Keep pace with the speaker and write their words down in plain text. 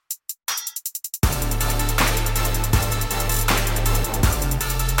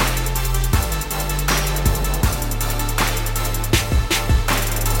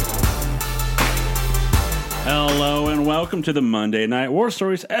welcome to the Monday Night War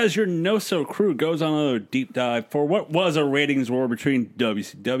Stories as your no-so crew goes on another deep dive for what was a ratings war between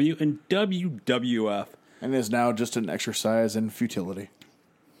WCW and WWF. And is now just an exercise in futility.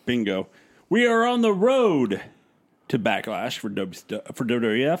 Bingo. We are on the road to Backlash for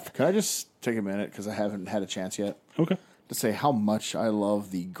WWF. Can I just take a minute, because I haven't had a chance yet, Okay. to say how much I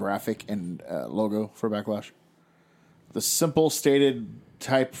love the graphic and logo for Backlash? The simple stated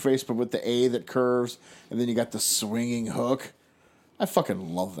typeface, but with the A that curves, and then you got the swinging hook. I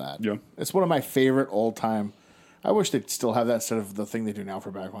fucking love that. Yeah. It's one of my favorite old time. I wish they'd still have that instead of the thing they do now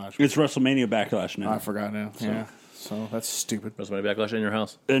for Backlash. It's WrestleMania Backlash now. I forgot now. Yeah. So that's stupid. WrestleMania Backlash in your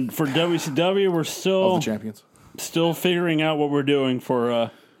house. And for WCW, we're All still the champions. figuring out what we're doing for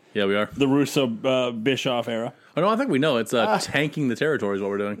Yeah, we are. the Russo Bischoff era. Oh, no, I think we know. It's tanking the territory is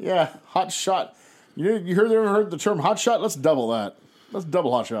what we're doing. Yeah, hot shot. You ever heard the term hot shot? Let's double that. Let's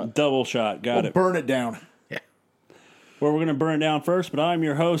double hot shot. Double shot. Got it. Burn it down. Yeah. Well, we're going to burn it down first, but I'm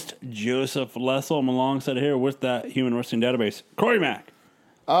your host, Joseph Lessel. I'm alongside here with that Human Wrestling Database, Corey Mack.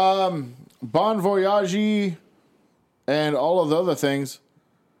 Bon Voyage and all of the other things.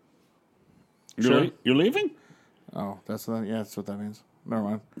 You're leaving? Oh, that's what that means. Never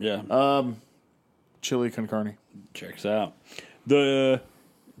mind. Yeah. Chili con carne. Checks out. The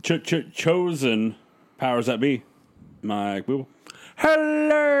chosen powers that be, Mike Booble. Hello.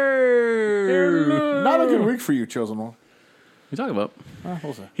 Not a good week for you, chosen one. What are you talking about?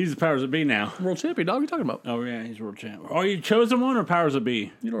 We'll see. He's the powers that be now. World champion, dog. What are you talking about? Oh, yeah, he's world champ. Are you chosen one or powers that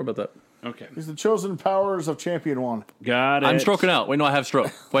be? You don't know about that. Okay. He's the chosen powers of champion one. Got it. I'm stroking out. Wait, no, I have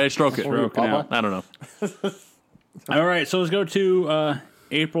stroke. Wait, I stroke it. Stroking out. I don't know. All right, so let's go to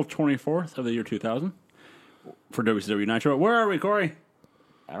April 24th of the year 2000 for WCW Nitro. Where are we, Corey?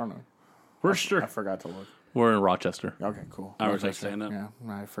 I don't know. Worcester. I forgot to look. We're in Rochester. Okay, cool. I was like saying that. Yeah,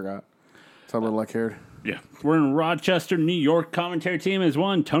 I forgot. It's a little like haired. Yeah. We're in Rochester, New York. Commentary team is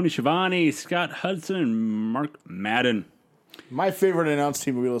one. Tony Schiavone, Scott Hudson, and Mark Madden. My favorite announced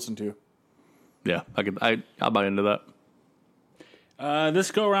team we listen to. Yeah, I'll buy into that.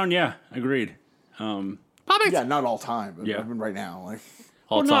 This go around, yeah, agreed. Yeah, not all time, but Yeah. I mean right now. Like,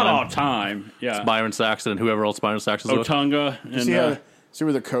 All Not time. all time. Yeah. Byron Saxton and whoever else Byron Saxton is with. Otunga. And, see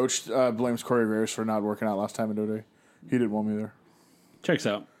where the coach blames Corey Graves for not working out last time in WWE? He didn't want me there. checks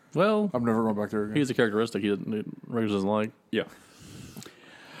out. Well, I'm never going back there again. he's a characteristic Graves doesn't like. Yeah.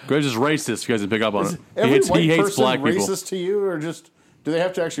 Graves is racist. If you guys didn't pick up on it. Every white He hates person black people. racist to you, or just do they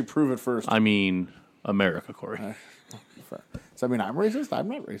have to actually prove it first? I mean, America, Corey. Does that mean I'm racist? I'm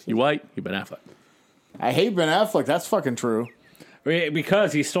not racist. You white, you Ben Affleck. I hate Ben Affleck. That's fucking true.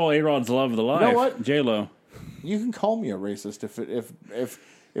 Because he stole A-Rod's love of the life. know what? J-Lo. You can call me a racist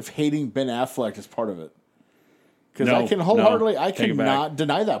if hating Ben Affleck is part of it. Because No, I can wholeheartedly, no. I Take it back. cannot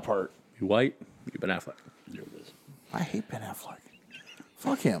deny that part. You white, you Ben Affleck. I hate Ben Affleck.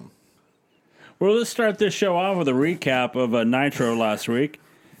 Fuck him. Well, let's start this show off with a recap of Nitro last week.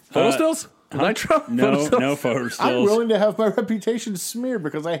 Photo stills? Nitro? No photo stills. I'm willing to have my reputation smeared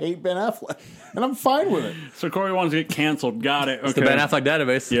because I hate Ben Affleck. And I'm fine with it. So Corey wants to get canceled. Got it. Okay. The Ben Affleck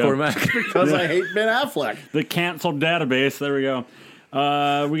database. Yeah. Corey Mack. Because I hate Ben Affleck. The canceled database. There we go.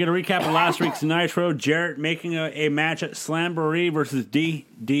 We get a recap of last week's Nitro. Jarrett making a match at Slamboree versus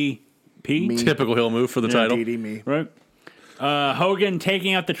DDP. Me. Typical heel move for the title. DD me. Right. Hogan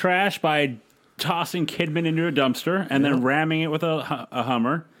taking out the trash by tossing Kidman into a dumpster and then ramming it with a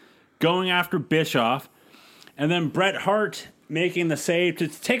Hummer. Going after Bischoff. And then Bret Hart making the save to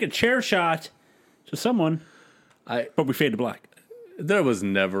take a chair shot to someone. But we fade to black. There was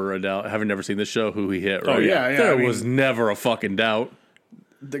never a doubt, having never seen this show, who he hit, right? Oh, yeah, There was never a fucking doubt.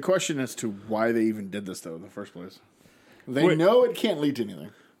 The question as to why they even did this, though, in the first place. They know it can't lead to anything.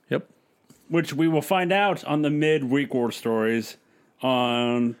 Yep. Which we will find out on the mid-week war stories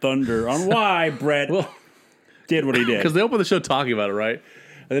on Thunder on why Bret did what he did. Because they opened the show talking about it, right?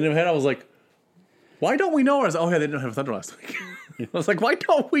 And then in my head, I was like, why don't we know? I was like, oh, yeah, they didn't have Thunder last week. I was like, why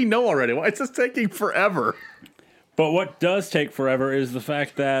don't we know already? Why is this taking forever? But what does take forever is the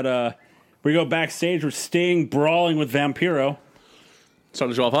fact that we go backstage with Sting brawling with Vampiro.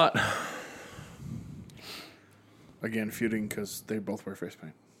 Starting to show off hot. Again, feuding because they both wear face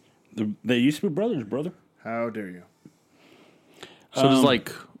paint. They used to be brothers, brother. How dare you? So does,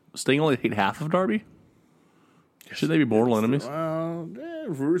 like, Sting only hate half of Darby? Should they be mortal enemies? Well,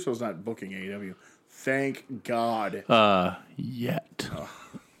 Russo's not booking AEW. Thank God. Yet.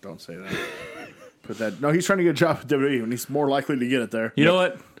 Don't say that. Put that. No, he's trying to get a job at WWE, and he's more likely to get it there. You know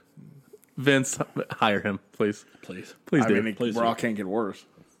what? Vince, hire him, please. Please. Please I do. mean, Please Raw do. can't get worse.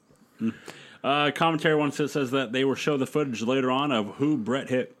 Commentary once says that they will show the footage later on of who Bret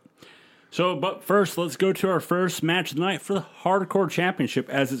hit. So, but first, let's go to our first match of the night for the Hardcore Championship,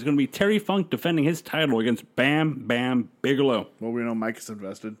 as it's going to be Terry Funk defending his title against Bam Bam Bigelow. Well, we know Mike is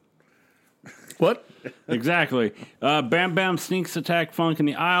invested. What? Exactly. Bam Bam sneaks attack Funk in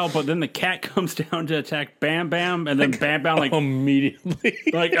the aisle, but then the cat comes down to attack Bam Bam, and then Bam Bam Immediately.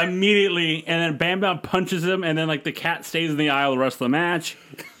 immediately, and then Bam Bam punches him, and then the cat stays in the aisle the rest of the match.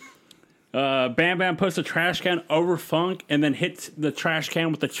 Bam Bam puts a trash can over Funk, and then hits the trash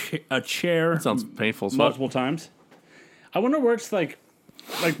can with a chair. Sounds painful. So multiple times. I wonder where it's like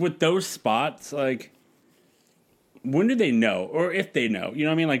with those spots, when do they know, or if they know? You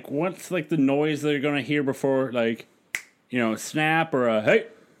know what I mean? Like, what's the noise they're gonna hear before, a snap or a hey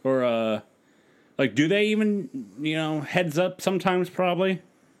or a do they even heads up sometimes? Probably.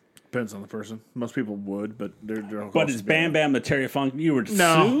 Depends on the person. Most people would, but they're But it's Bam Bam the Terry Funk. You would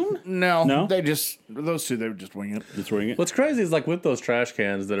No, assume? no. They would just wing it. Just ring it. what's crazy is with those trash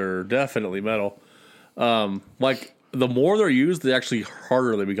cans that are definitely metal, the more they're used, the actually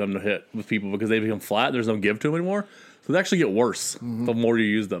harder they become to hit with people because they become flat. There's no give to them anymore. So they actually get worse the more you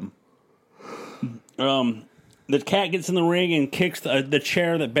use them. The cat gets in the ring and kicks the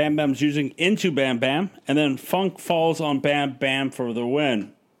chair that Bam Bam's using into Bam Bam, and then Funk falls on Bam Bam for the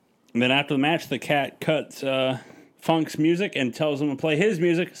win. And then after the match, the cat cuts Funk's music and tells him to play his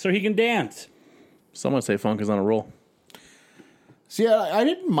music so he can dance. Someone say Funk is on a roll. See, I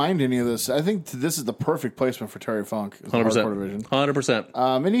didn't mind any of this. I think this is the perfect placement for Terry Funk. 100%. Division. 100%.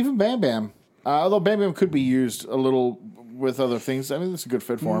 And even Bam Bam. Although Bam Bam could be used a little with other things. I mean, it's a good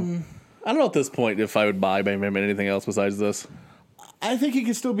fit for him. I don't know at this point if I would buy Bam Bam in anything else besides this. I think he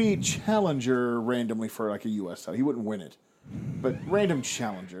could still be challenger randomly for a U.S. title. He wouldn't win it. But random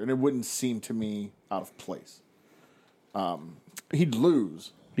challenger, and it wouldn't seem to me out of place. He'd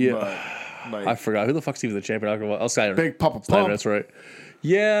lose. Yeah. But, I forgot. Who the fuck's even the champion? I'll Steiner. Big Papa Steiner, Pump. that's right.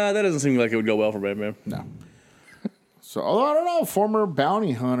 Yeah, that doesn't seem like it would go well for Bam Bam. No. So, although I don't know, former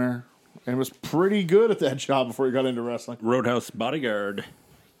bounty hunter, and was pretty good at that job before he got into wrestling. Roadhouse bodyguard.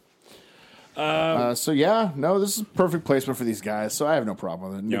 This is perfect placement for these guys, so I have no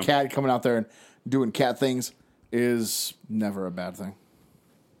problem with it. And Yeah. the cat coming out there and doing cat things is never a bad thing.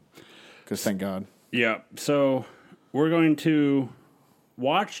 Because thank God. Yeah, so we're going to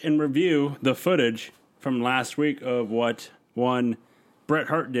watch and review the footage from last week of what one Bret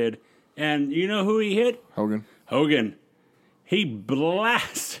Hart did. And you know who he hit? Hogan. He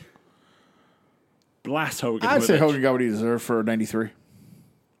blast Hogan. I'd with say it. Hogan got what he deserved for 93.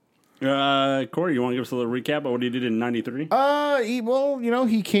 Corey, you want to give us a little recap of what he did in 93?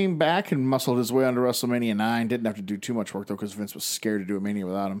 He came back and muscled his way onto WrestleMania 9. Didn't have to do too much work, though, because Vince was scared to do a Mania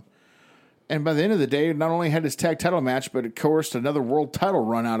without him. And by the end of the day, not only had his tag title match, but it coerced another world title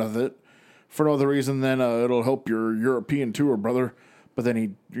run out of it for no other reason than it'll help your European tour, brother. But then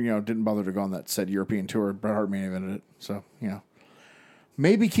he, didn't bother to go on that said European tour. Bret Hart main evented it. So,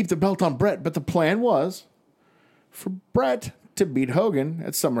 maybe keep the belt on Bret. But the plan was for Bret to beat Hogan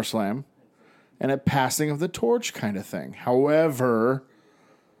at SummerSlam and a passing of the torch kind of thing. However,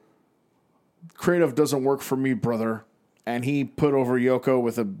 creative doesn't work for me, brother. And he put over Yoko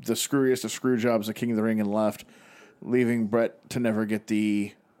with the screwiest of screw jobs at King of the Ring and left, leaving Bret to never get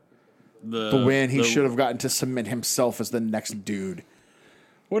the win he should have gotten to cement himself as the next dude.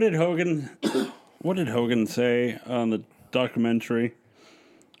 What did Hogan say on the documentary?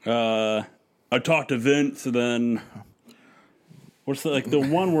 I talked to Vince, and then what's the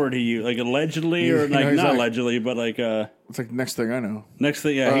one word he used? Allegedly, or not like, allegedly, but it's like next thing I know. next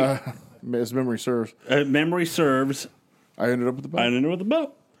thing, As memory serves. Memory serves. I ended up with the belt. I ended with the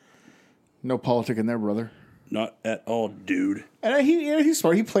belt. No politic in there, brother. Not at all, dude. And he's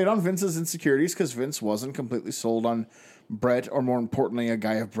smart. He played on Vince's insecurities because Vince wasn't completely sold on Bret, or more importantly, a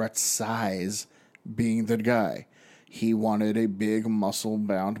guy of Bret's size being the guy. He wanted a big,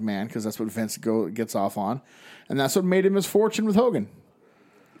 muscle-bound man because that's what Vince gets off on. And that's what made him his fortune with Hogan.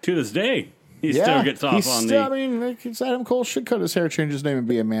 To this day, he still gets off on the... I mean, Adam Cole should cut his hair, change his name, and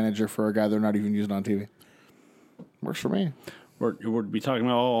be a manager for a guy they're not even using on TV. Works for me. We'll be talking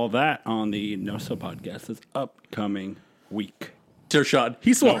about all that on the No So podcast this upcoming week. Dear shot.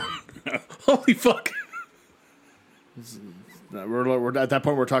 He swore. Holy fuck. We're at that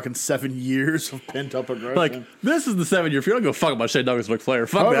point. We're talking 7 years of pent up aggression. This is the 7 year feud. I don't give a fuck about Shane Douglas Ric Flair.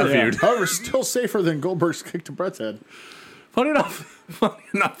 Fuck that feud. However, still safer than Goldberg's kick to Bret's head. Funny enough.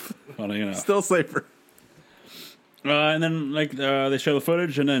 Still safer. And then, they show the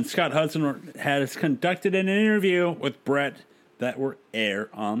footage, and then Scott Hudson has conducted an interview with Bret that will air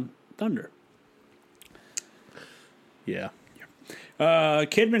on Thunder. Yeah.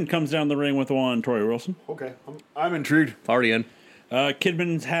 Kidman comes down the ring with one Tori Wilson. Okay, I'm intrigued. Already in.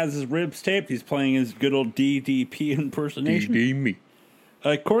 Kidman has his ribs taped. He's playing his good old DDP impersonation. me.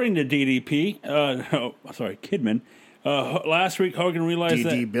 According to DDP, Kidman, last week Hogan realized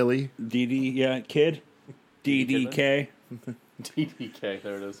DD that... Billy. DD, yeah, Kid. DDK. DDK,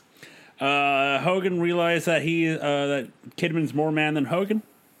 there it is. Hogan realized that that Kidman's more man than Hogan.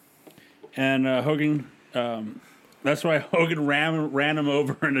 And Hogan... that's why Hogan ran him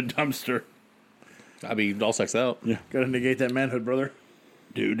over in a dumpster. I mean, all sex out. Yeah. Gotta negate that manhood, brother.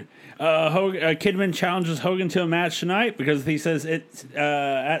 Dude. Kidman challenges Hogan to a match tonight because he says it's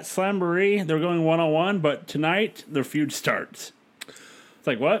at Slamboree. They're going one-on-one, but tonight their feud starts. It's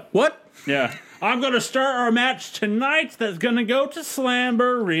like, what? What? Yeah. I'm going to start our match tonight that's going to go to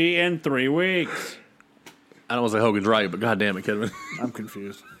Slamboree in 3 weeks. I don't want to say Hogan's right, but god damn it, Kidman. I'm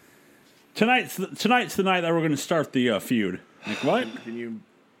confused. Tonight's the night that we're going to start the feud. Like, what? Can you...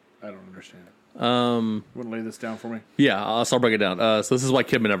 I don't understand. Want to lay this down for me? Yeah, so I'll break it down. So this is why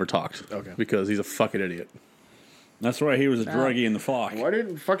Kidman never talked. Okay. Because he's a fucking idiot. That's why he was a druggie in the flock. Why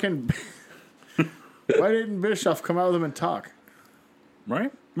didn't Bischoff come out with him and talk?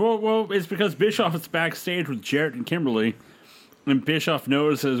 Right? Well, it's because Bischoff is backstage with Jarrett and Kimberly, and Bischoff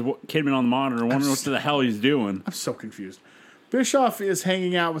notices Kidman on the monitor and wondering what the hell he's doing. I'm so confused. Bischoff is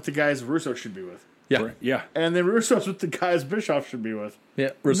hanging out with the guys Russo should be with. Yeah. Right? Yeah. And then Russo's with the guys Bischoff should be with. Yeah.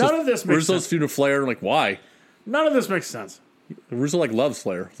 None of this makes Russo's sense. feuding Flair. Like, why? None of this makes sense. Russo, like, loves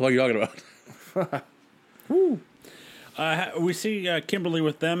Flair. What are you talking about? We see Kimberly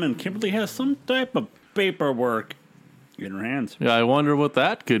with them, and Kimberly has some type of paperwork in her hands. Yeah, I wonder what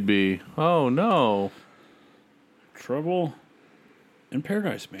that could be. Oh, no. Trouble in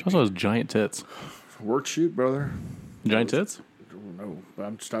paradise, maybe. Also has giant tits. Work shoot, brother. Giant tits? No, but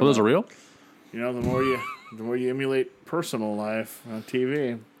I'm just Are talking those about, real? You know, the more you emulate personal life on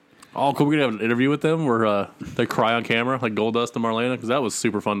TV. Oh, cool. We could have an interview with them where they cry on camera, like Goldust and Marlena, because that was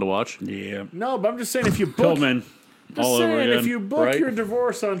super fun to watch. Yeah. No, but I'm just saying if you book Pillman all over again. if you book right? your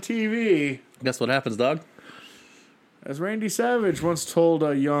divorce on TV, Guess what happens, dog? as Randy Savage once told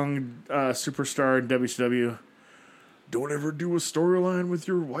a young superstar in WCW, don't ever do a storyline with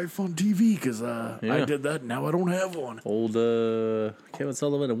your wife on TV because I did that. Now I don't have one. Old Kevin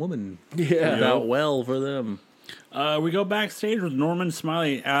Sullivan, a woman. Yeah. Out well for them. We go backstage with Norman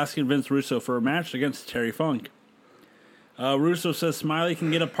Smiley asking Vince Russo for a match against Terry Funk. Russo says Smiley can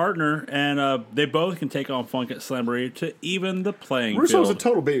get a partner, and they both can take on Funk at Slamboree to even the playing Russo's field. a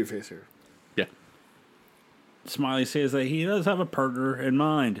total babyface here. Yeah. Smiley says that he does have a partner in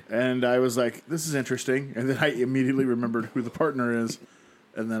mind. And I was like, this is interesting. And then I immediately remembered who the partner is.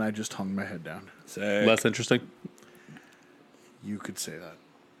 And then I just hung my head down. Less interesting. You could say that.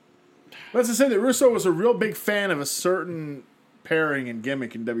 Let's just say that Russo was a real big fan of a certain pairing and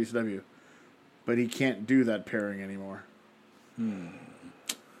gimmick in WCW. But he can't do that pairing anymore.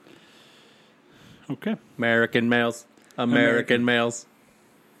 Okay. American males. American males.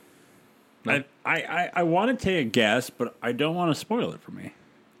 No. I want to take a guess, but I don't want to spoil it for me.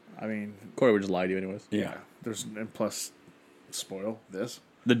 I mean, Corey would just lie to you anyways. yeah. There's and plus spoil this.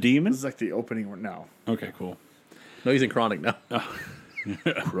 The Demon? This is like the opening. No. Okay, cool. No, he's in Chronic now.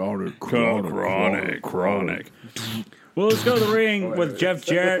 Chronic. Well, let's go to the ring with Jeff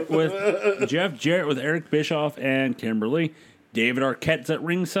Jarrett with Eric Bischoff and Kimberly. David Arquette's at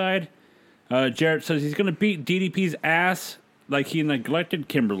ringside. Jarrett says he's going to beat DDP's ass like he neglected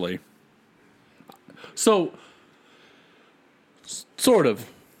Kimberly. So, sort of.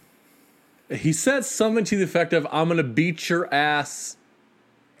 He said something to the effect of, I'm going to beat your ass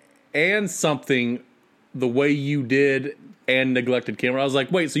and something the way you did and neglected Kimberly. I was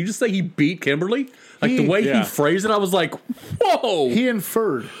like, wait, so you just say he beat Kimberly? Like, the way he phrased it, I was like, whoa. He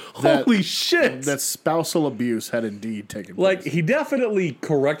inferred that, Holy shit. that spousal abuse had indeed taken place. Like, he definitely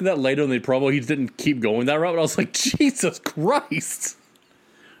corrected that later in the promo. He just didn't keep going that route. But I was like, Jesus Christ.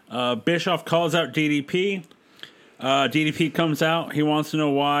 Bischoff calls out DDP. DDP comes out. He wants to know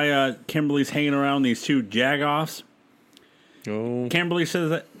why Kimberly's hanging around these two jagoffs. Oh. Kimberly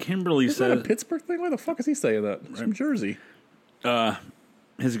says that. Is that a Pittsburgh thing? Why the fuck is he saying that? It's from Jersey.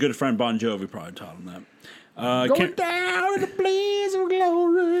 His good friend Bon Jovi probably taught him that. Going down in the blaze of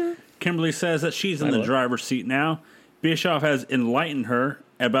glory. Kimberly says that she's in the driver's seat now. Bischoff has enlightened her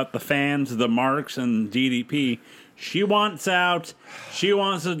about the fans, the marks, and DDP. She wants out. She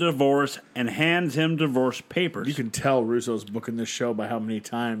wants a divorce and hands him divorce papers. You can tell Russo's booking this show by how many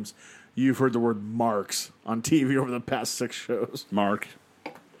times you've heard the word marks on TV over the past 6 shows. Mark.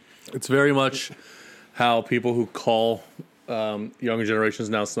 It's very much how people who call younger generations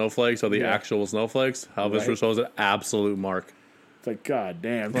now snowflakes are the actual snowflakes. How Vince Russo is an absolute mark. It's like, God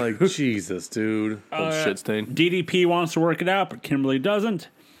damn. Like, Jesus, dude. Old shit stain. DDP wants to work it out, but Kimberly doesn't.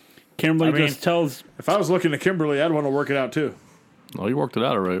 Kimberly just tells if I was looking at Kimberly, I'd want to work it out too. Oh, you worked it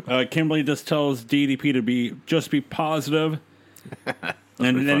out all right. Kimberly just tells DDP to be positive.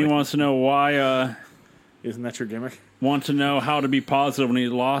 And then funny. he wants to know why. Isn't that your gimmick? Want to know how to be positive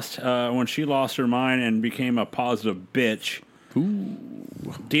when she lost her mind and became a positive bitch. Ooh.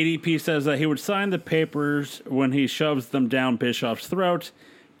 DDP says that he would sign the papers when he shoves them down Bischoff's throat.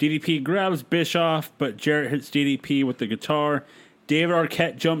 DDP grabs Bischoff, but Jarrett hits DDP with the guitar. David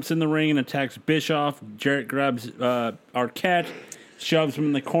Arquette jumps in the ring and attacks Bischoff. Jarrett grabs Arquette, shoves him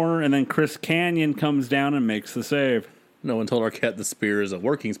in the corner, and then Chris Canyon comes down and makes the save. No one told Arquette the spear is a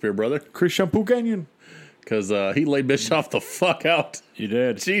working spear, brother. Chris Shampoo Canyon. Because he laid Bischoff the fuck out. You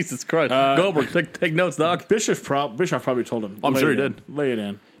did. Jesus Christ. Goldberg, take notes, Doc. Bischoff probably told him. I'm lay sure it he in. did. Lay it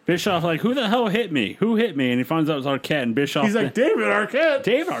in. Bischoff like, who the hell hit me? Who hit me? And he finds out it's Arquette, and Bischoff... He's like, David Arquette.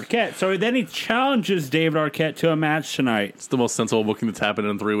 David Arquette. So then he challenges David Arquette to a match tonight. It's the most sensible booking that's happened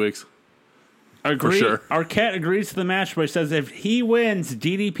in 3 weeks. For sure. Arquette agrees to the match, but he says if he wins,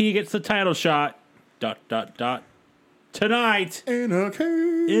 DDP gets the title shot. ... Tonight. In a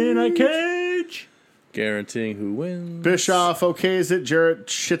cage. In a cage. Guaranteeing who wins. Bischoff okays it. Jarrett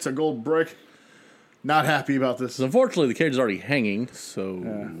shits a gold brick. Not happy about this. So unfortunately, the cage is already hanging, so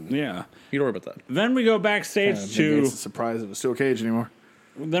Yeah. you don't worry about that. Then we go backstage Maybe it's a surprise it was still a cage anymore.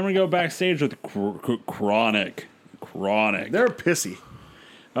 Then we go backstage with Chronic. They're pissy.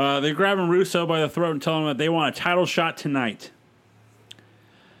 They're grabbing Russo by the throat and telling him that they want a title shot tonight.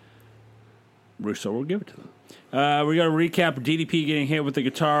 Russo will give it to them. We got to recap DDP getting hit with the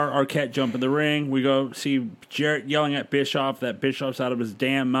guitar, Arquette jump in the ring. We go see Jarrett yelling at Bischoff that Bischoff's out of his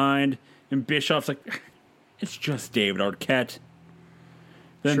damn mind. And Bischoff's like, it's just David Arquette.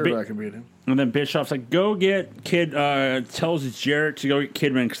 Then Sure, I can beat him. And then Bischoff's like, go get tells Jarrett to go get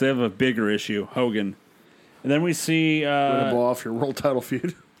Kidman because they have a bigger issue, Hogan. And then we see... Gonna blow off your world title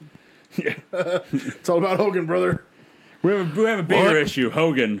feud. Yeah. It's all about Hogan, brother. We have a bigger issue,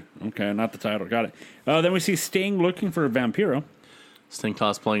 Hogan. Okay, not the title. Got it. Then we see Sting looking for Vampiro. Sting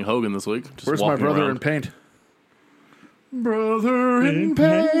cosplaying Hogan this week. Just Where's my walking brother around. in paint? Brother in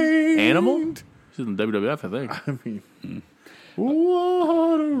paint. Animal? She's in WWF, I think. I mean,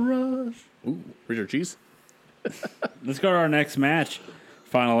 what a rush. Ooh, Richard Cheese. Let's go to our next match,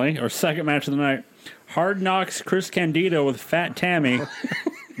 finally. Our second match of the night. Hard Knocks Chris Candido with Fat Tammy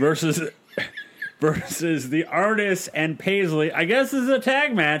versus the Artist and Paisley. I guess this is a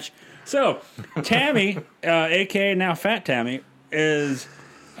tag match. So, Tammy, a.k.a. now Fat Tammy, is...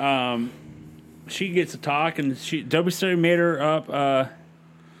 she gets to talk, and WCW made her up...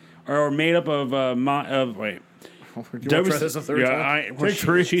 or made up of... wait. You want to try this a third time? Take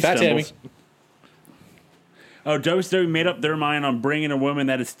three. She Fat Tammy. stumbles. Oh, WCW made up their mind on bringing a woman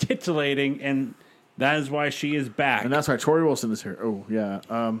that is titillating, and that is why she is back. And that's why Tori Wilson is here. Oh,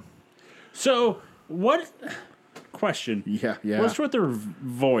 yeah. So, what... Question. Yeah. What's with her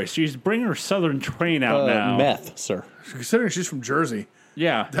voice? She's bringing her Southern train out now. Meth, sir. Considering she's from Jersey,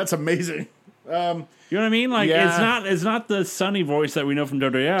 Yeah. that's amazing. You know what I mean? Like, Yeah. it's not the sunny voice that we know from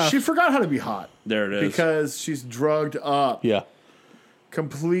WWF. She forgot how to be hot. There it is. Because she's drugged up. Yeah.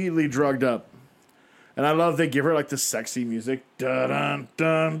 Completely drugged up. And I love they give her like the sexy music. Dun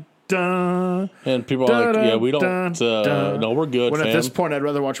dun dun. And people are like, yeah, we don't, no, we're good, When fam. at this point, I'd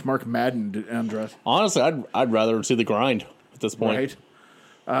rather watch Mark Madden undress. Honestly, I'd rather see the grind at this point.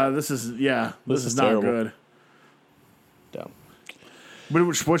 Right? This is is not terrible. good. Down.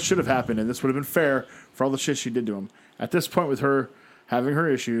 But what should have happened, and this would have been fair for all the shit she did to him. At this point, with her having her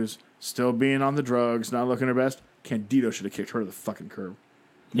issues, still being on the drugs, not looking her best, Candido should have kicked her to the fucking curb.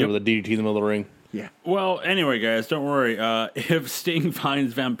 Yeah, with a DDT in the middle of the ring. Yeah. Well, anyway, guys, don't worry. If Sting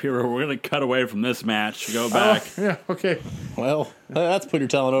finds Vampiro, we're going to cut away from this match. Go back. Oh, yeah, okay. Well, that's putting your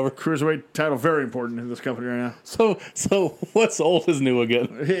talent over. Cruiserweight title, very important in this company right now. So what's old is new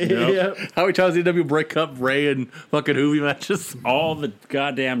again? Yeah. How many times did EW break up Ray and fucking Hoovy matches? All the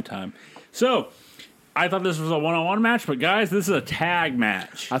goddamn time. So, I thought this was a one-on-one match, but guys, this is a tag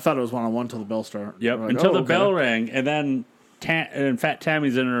match. I thought it was one-on-one until the bell started. Yep, Like, until the okay. bell rang, and then and Fat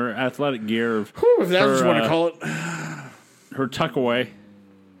Tammy's in her athletic gear of Whew, if that's what you her, want to call it. her tuck away,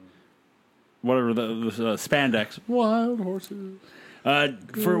 whatever the spandex. Wild horses.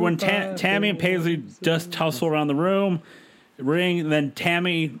 For when Tammy and Paisley just tussle around the ring, then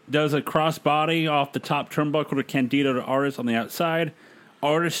Tammy does a crossbody off the top turnbuckle to Candido to Artist on the outside.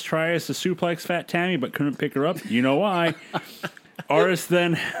 Artist tries to suplex Fat Tammy but couldn't pick her up. You know why? Artist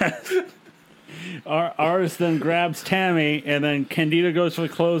then grabs Tammy, and then Candido goes for the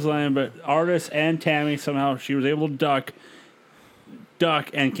clothesline, but Artist and Tammy somehow she was able to duck.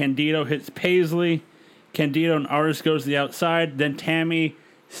 duck, and Candido hits Paisley. Candido and Artis goes to the outside. Then Tammy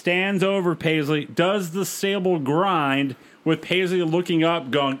stands over Paisley, does the sable grind with Paisley looking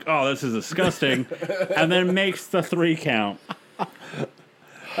up, going, "Oh, this is disgusting," and then makes the 3 count.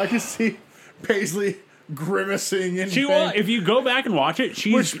 I can see Paisley grimacing in She pain. will. If you go back and watch it,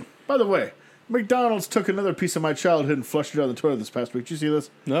 she's Which, by the way, McDonald's took another piece of my childhood and flushed it down the toilet this past week. Did you see this?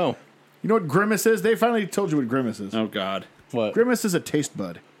 No. You know what Grimace is? They finally told you what Grimace is. oh god. What? Grimace is a taste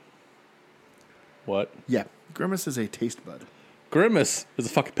bud. What? Yeah, Grimace is a taste bud. Grimace is a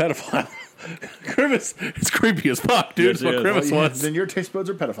fucking pedophile. Grimace is creepy as fuck, dude. Yes, That's what he is. Grimace Well, yeah, was. then your taste buds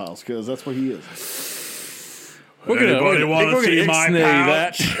are pedophiles because that's what he is. We're gonna ixnay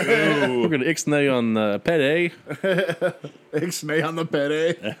that. pouch? We're gonna ixnay on pet A. Ixnay on the pet,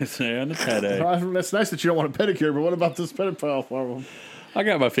 eh? Say on the pet, eh? That's nice that you don't want a pedicure, but what about this pedophile problem? I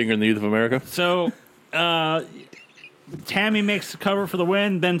got my finger in the youth of America. So, Tammy makes the cover for the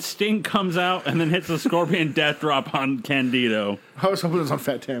win. Then Sting comes out and then hits a Scorpion Death Drop on Candido. I was hoping it was on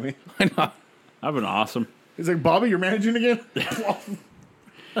Fat Tammy. I know. That'd been awesome. He's like, Bobby, you're managing again?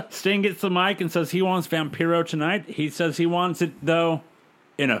 Sting gets the mic and says he wants Vampiro tonight. He says he wants it, though,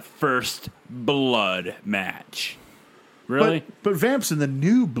 in a first blood match. Really? But Vamp's in the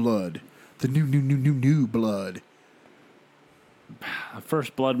new blood. The new blood. A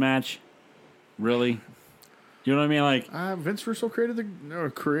first blood match? Really? You know what I mean? Like, Vince Russo created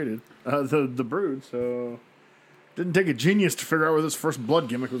the Brood, so didn't take a genius to figure out where this first blood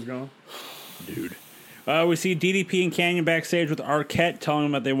gimmick was going. dude. We see DDP and Canyon backstage with Arquette telling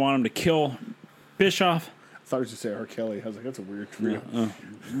them that they want him to kill Bischoff. I thought he was going to say R. Kelly. I was like, that's a weird trio.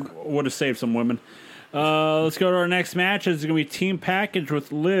 Would have saved some women. Let's go to our next match. It's going to be Team Package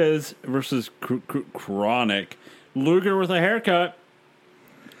with Liz versus Chronic. Luger with a haircut.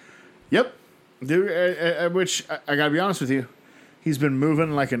 Yep. Dude, which, I got to be honest with you, he's been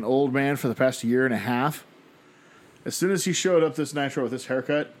moving like an old man for the past year and a half. As soon as he showed up this Nitro with this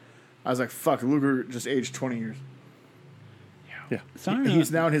haircut, I was like, fuck, Luger just aged 20 years. Yeah.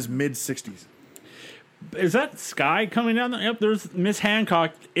 He's now in his mid-60s. Is that Sky coming down? Yep, there's Miss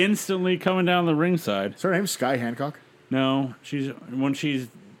Hancock instantly coming down the ringside. Is her name Sky Hancock? No, she's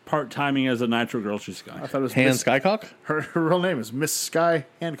part-timing as a Nitro girl, she's Sky. I thought it was Han Skycock? Her real name is Miss Sky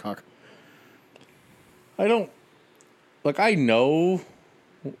Hancock. I don't. Like, I know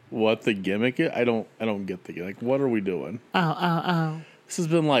what the gimmick is. I don't get the gimmick. Like, what are we doing? Ow. This has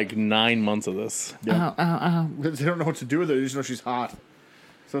been like 9 months of this. Ow. They don't know what to do with her. They just know she's hot.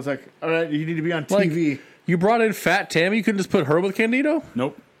 So it's like, all right, you need to be on Like, TV. you brought in Fat Tammy. You couldn't just put her with Candido?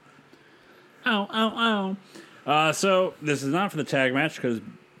 Nope. Ow. So this is not for the tag match because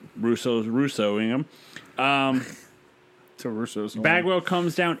Russo's Russoing him. To Russo's. Bagwell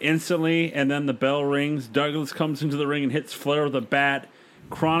comes down instantly, and then the bell rings. Douglas comes into the ring and hits Flair with a bat.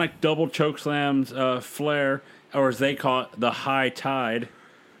 Chronic double chokeslams Flair, or as they call it, the High Tide.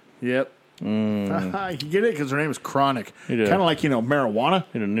 Yep. You get it because her name is Chronic. You Kind do. of like, marijuana.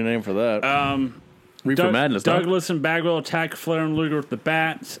 Need a new name for that. Reefer Madness. dog. Douglas and Bagwell attack Flair and Luger with the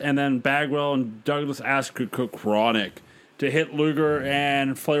bats, and then Bagwell and Douglas ask Chronic to hit Luger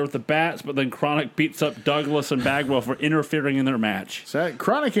and Flair with the bats, but then Chronic beats up Douglas and Bagwell for interfering in their match. So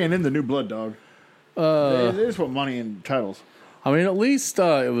Chronic ain't in the new blood, dog. They just want money and titles. I mean, at least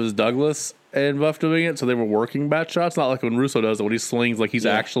it was Douglas and Buff doing it, so they were working bat shots. Not like when Russo does it, when he slings like he's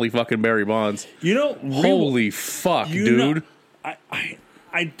actually fucking Barry Bonds. You know, Holy fuck, dude.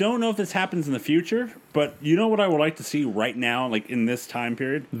 I don't know if this happens in the future, but you know what I would like to see right now, like in this time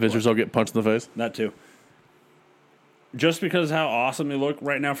period? Vince Russo get punched in the face. That too. Just because how awesome they look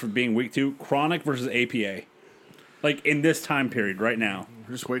right now for being week 2, Chronic versus APA. Like in this time period right now.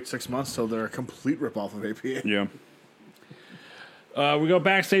 Just wait 6 months till they're a complete ripoff of APA. Yeah. We go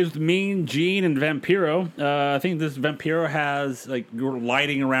backstage with Mean Gene and Vampiro. I think this Vampiro has like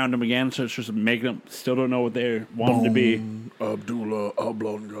lighting around him again, so it's just making them still don't know what they want him to be. Abdullah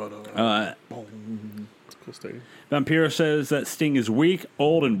Oblongata. Cool stadium. Vampiro says that Sting is weak,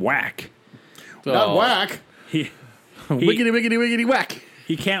 old, and whack. Not whack. Wiggity whack.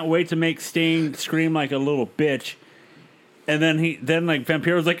 He can't wait to make Sting scream like a little bitch. And then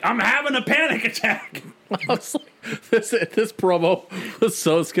Vampiro's like, I'm having a panic attack. I was like, this promo was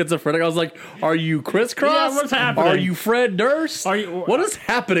so schizophrenic. I was like, are you crisscross? Yeah, what's happening? Are you Fred Durst? What is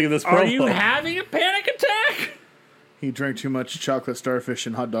happening in this promo? Are you having a panic attack? He drank too much chocolate starfish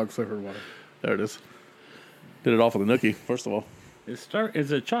and hot dog flavored water. There it is. Did it all for the nookie, first of all.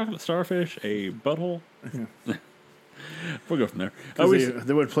 Is a chocolate starfish a butthole? Yeah. We'll go from there.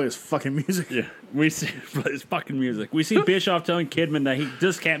 They would play his fucking music. Yeah, we see his fucking music. We see Bischoff telling Kidman that he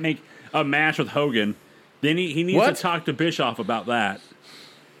just can't make a match with Hogan. Then he needs to talk to Bischoff about that.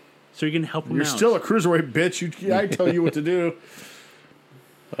 so you can help him You're out. still a cruiserweight bitch. I tell you what to do.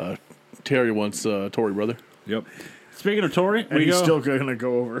 Terry wants Tory, brother. Yep. Speaking of Tori, And he's still going to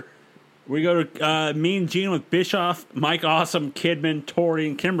go over. we go to Mean Gene with Bischoff, Mike Awesome, Kidman, Tori,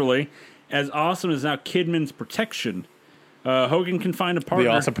 and Kimberly. As Awesome is now Kidman's protection. Hogan can find a partner.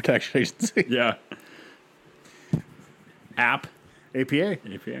 The Awesome Protection Agency. Yeah. App. APA.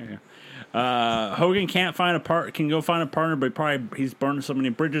 Yeah. Hogan can't find can go find a partner, but he's burned so many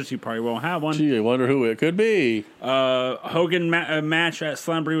bridges he probably won't have one. Gee, I wonder who it could be. Hogan match at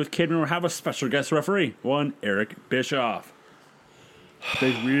Slamboree with Kidman will have a special guest referee. One, Eric Bischoff.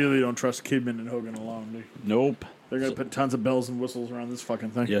 They really don't trust Kidman and Hogan alone. Nope. They're going to put tons of bells and whistles around this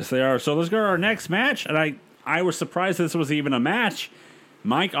fucking thing. Yes, they are. So let's go to our next match. And I was surprised this was even a match.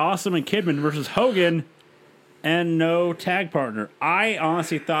 Mike Awesome and Kidman versus Hogan and no tag partner. I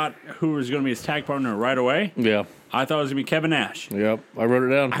honestly thought who was going to be his tag partner right away. Yeah. I thought it was going to be Kevin Nash. Yep. I wrote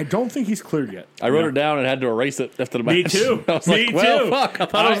it down. I don't think he's cleared yet. I wrote it down and had to erase it after the match. Me too. I was Me like, well, too. fuck. I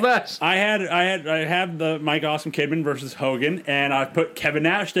thought it was Nash. I had the Mike Awesome Kidman versus Hogan, and I put Kevin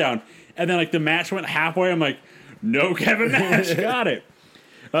Nash down. And then the match went halfway. I'm like, no Kevin Nash. Got it.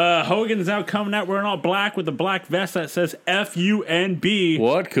 Hogan is now coming out wearing all black with a black vest that says FUNB.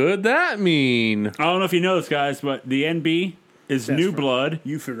 What could that mean? I don't know if you know this, guys, but the NB is New Blood.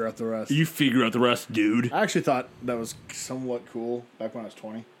 You figure out the rest. You figure out the rest, dude. I actually thought that was somewhat cool back when I was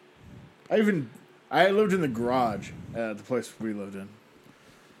 20. I lived in the garage at the place we lived in.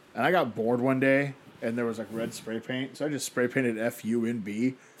 And I got bored one day, and there was red spray paint. So I just spray painted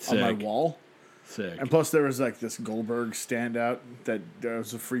FUNB on my Sick. wall. Sick. And plus, there was this Goldberg standout there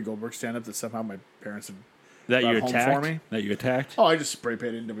was a free Goldberg stand up that somehow my parents had. That you brought home attacked? for me. That you attacked? Oh, I just spray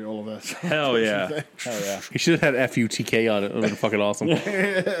painted all of that. Hell yeah. Hell yeah. He should have had FUTK on it. It would have been fucking awesome.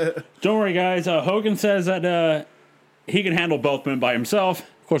 Don't worry, guys. Hogan says that he can handle both men by himself.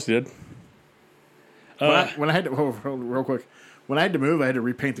 Of course he did. When I had to, real quick, when I had to move, I had to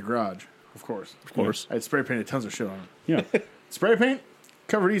repaint the garage. Of course. I had spray painted tons of shit on it. Yeah. Spray paint,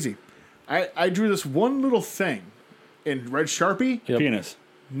 covered easy. I drew this one little thing in red Sharpie. Yep. Penis.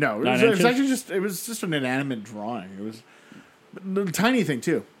 No, it 9 was inches? actually just an inanimate drawing. It was a tiny thing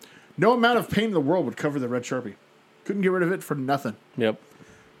too. No amount of paint in the world would cover the red Sharpie. Couldn't get rid of it for nothing. Yep.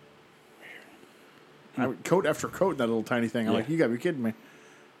 I would coat after coat in that little tiny thing. I'm like, you gotta be kidding me.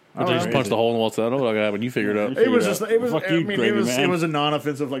 They just punched the hole in the wall. So I don't know what happened. You figured it out. It was just, Fuck you, Gravy Man. it was a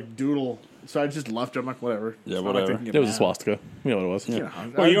non-offensive doodle. So I just left it. I'm like, whatever. Yeah, It's not whatever. they can get It was a mad. swastika. You know what it was. You know,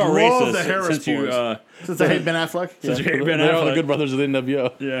 Well, you I are love racist the Harris since you boys. Since I hate Ben Affleck. since you hate Ben They're all the Affleck. good brothers of the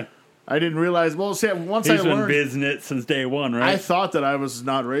NWO. Yeah. I didn't realize. Well, see, once He's I been learned, biznit since day one, I right? thought that I was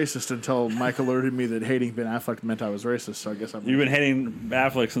not racist until Mike alerted me that hating Ben Affleck meant I was racist. So I guess I'm. You've been hating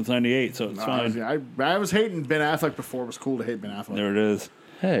Affleck since '98, so it's fine. I was hating Ben Affleck before it was cool to hate Ben Affleck. There it is.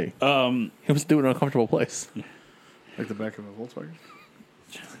 Hey. He was doing an uncomfortable place. Like the back of a Volkswagen.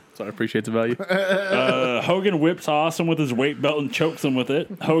 So I appreciate the value. Hogan whips Awesome with his weight belt and chokes him with it.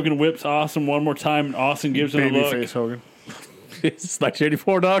 Hogan whips Awesome one more time, and Awesome gives him a look. Babyface Hogan. It's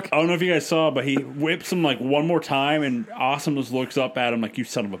 1984, Doc. I don't know if you guys saw, but he whips him one more time, and Awesome just looks up at him like, "You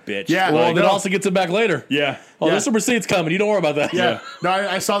son of a bitch." Yeah. Well, Like, then no. also gets it back later. yeah. Oh, Yeah. there's some receipts coming. You don't worry about that. Yeah. No,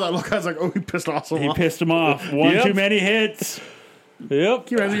 I saw that look. I was like, oh, he pissed Awesome He off. pissed him off. One Yep. too many hits. Yep.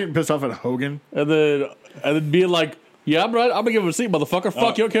 Can you imagine getting pissed off at Hogan? And then being like, yeah, I'm right. I'm gonna give him a receipt, motherfucker.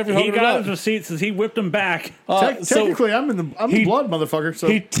 Fuck, you don't care if you're He Hogan or got not. his receipts since he whipped him back. So Technically, I'm the blood, motherfucker. So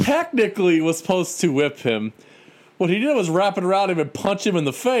he technically was supposed to whip him. What he did was wrap it around him and punch him in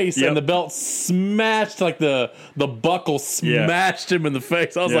the face, Yep. and the belt smashed, the buckle smashed him in the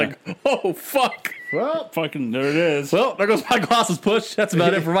face. I was Yeah. like, oh, fuck. well, Fucking there it is. Well, there goes Mike Awesom's push. That's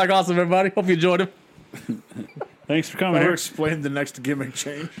about it for Mike Awesome, everybody. Hope you enjoyed him. Thanks for coming never here. explained the next gimmick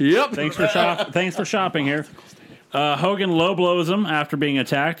change. Yep. Thanks for shopping here. Hogan low blows him after being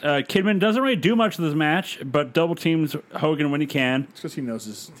attacked. Kidman doesn't really do much of this match, but double teams Hogan when he can. It's because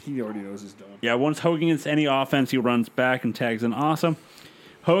he already knows he's done. Yeah, once Hogan gets any offense, he runs back and tags in Awesome.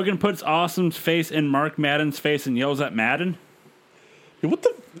 Hogan puts Awesome's face in Mark Madden's face and yells at Madden. What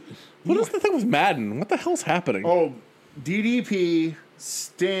is the thing with Madden? What the hell's happening? Oh, DDP,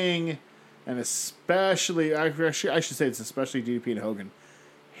 Sting, and especially, I should say it's especially DDP and Hogan,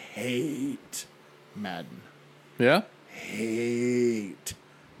 hate Madden. Yeah? Hate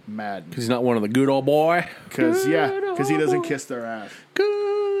Madden. Because he's not one of the good old boy. Because he doesn't kiss their ass.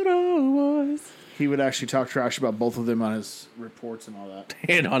 Good old boys. He would actually talk trash about both of them on his reports and all that.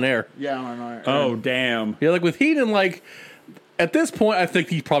 And on air. Yeah, on Oh, damn. Yeah, with Heenan, at this point, I think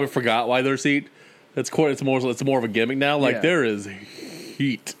he probably forgot why they're seat. It's more of a gimmick now. Yeah. There is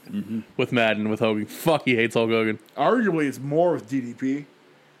heat with Madden, with Hogan. Fuck, he hates Hulk Hogan. Arguably, it's more with DDP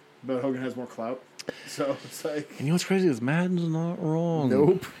But Hogan has more clout. So it's like... And you know what's crazy is Madden's not wrong.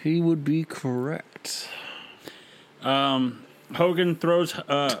 Nope. He would be correct. Hogan throws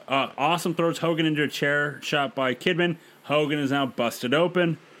Awesome throws Hogan into a chair shot by Kidman. Hogan is now busted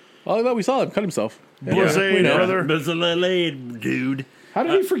open. Oh, I thought we saw him cut himself. Blizzade, brother. Blizzade, dude. How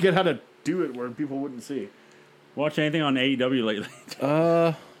did he forget how to do it where people wouldn't see? Watch anything on AEW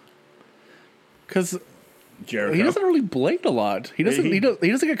lately? Because Jericho. he doesn't really blade a lot. He doesn't. He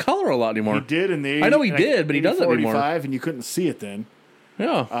doesn't get color a lot anymore. He did in the... I know he did, but he doesn't anymore. 45, and you couldn't see it then.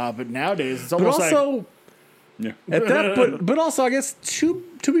 Yeah. But nowadays, it's But almost also, Yeah. at that, but also, I guess to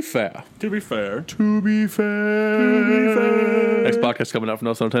be fair, To be fair, next podcast coming out from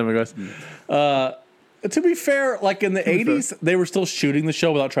no sometime, guys. To be fair, like in the '80s, they were still shooting the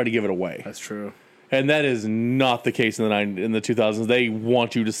show without trying to give it away, That's true. and that is not the case in the 2000s. They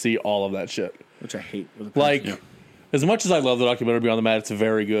want you to see all of that shit. Which I hate. With Like, Yeah. as much as I love the documentary Beyond the Mat, it's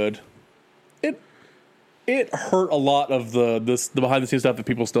very good. It hurt a lot of the behind the scenes stuff that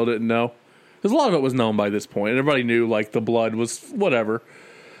people still didn't know. Because a lot of it was known by this point. Everybody knew like the blood was whatever,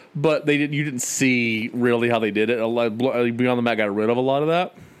 but you didn't see really how they did it. Beyond the Mat got rid of a lot of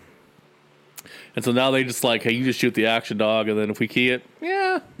that, and so now they just like, hey, you just shoot the action dog, and then if we key it,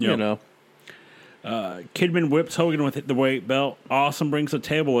 you Yep. know. Kidman whips Hogan with the weight belt. Awesome brings the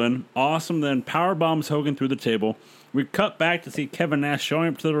table in. Awesome then power bombs Hogan through the table. We cut back to see Kevin Nash showing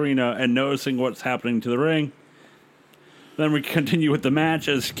up to the arena and noticing what's happening to the ring. Then we continue with the match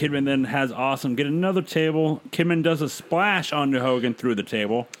as Kidman then has Awesome get another table. Kidman does a splash onto Hogan through the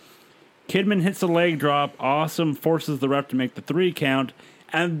table. Kidman hits a leg drop. Awesome forces the ref to make the 3 count.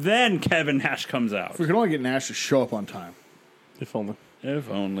 And then Kevin Nash comes out. We could only get Nash to show up on time. If only. If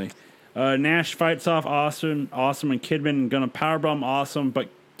only. Nash fights off Awesome and Kidman gonna powerbomb Awesome, but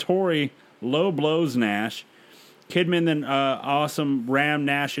Tori low blows Nash. Kidman then Awesome ram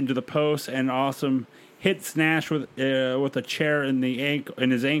Nash into the post, and Awesome hits Nash with a chair in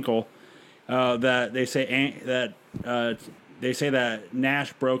his ankle. That they say that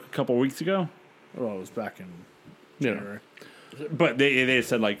Nash broke a couple weeks ago, Well, it was back in Yeah. January. but they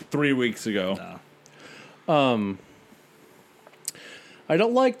said like 3 weeks ago. I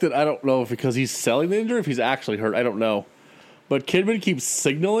don't like that. I don't know if because he's selling the injury, if he's actually hurt. I don't know. But Kidman keeps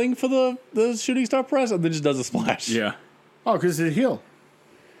signaling for the shooting star press and then just does a splash. Yeah, Oh, because he's a heel.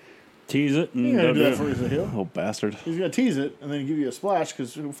 tease it and He's going to do do that it. for he's a heel. Oh, bastard. He's going to tease it and then give you a splash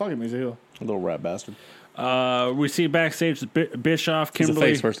because fuck him, he's a heel. A little rat bastard. We see backstage Bischoff, He's a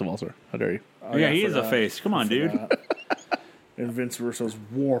Kimberly. face, first of all, sir. How dare you? Oh, Yeah, I he is a forgot. face. Come on, dude. In Vince Russo's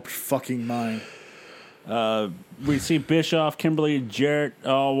warped fucking mind. We see Bischoff, Kimberly, Jarrett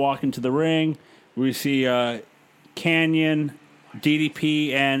all walk into the ring. We see Canyon,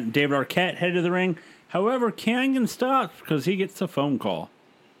 DDP, and David Arquette head to the ring. However, Canyon stops because he gets a phone call.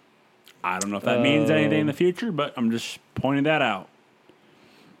 I don't know if that means anything in the future, but I'm just pointing that out.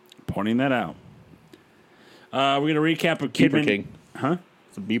 We're going to recap of Beeper Kidman. King. Huh?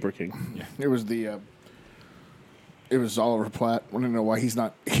 It's a Beeper King. It was it was Oliver Platt. I want to know why he's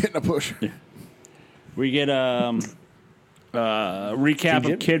not getting a push. We get recap of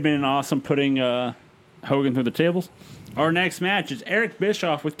Kidman and Awesome putting Hogan through the tables. Our next match is Eric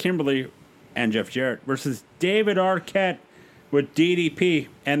Bischoff with Kimberly and Jeff Jarrett versus David Arquette with DDP,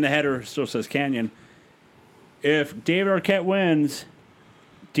 and the header still says Canyon. If David Arquette wins,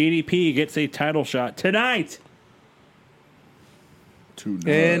 DDP gets a title shot tonight.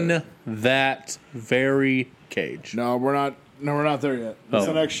 In that very cage. No, we're not. No, we're not there yet. It's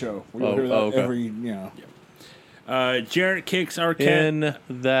the next show. We'll hear that okay. every. Jarrett kicks Arquette In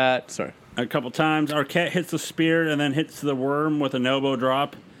that. Sorry. a couple times. Arquette hits the spear and then hits the worm with an elbow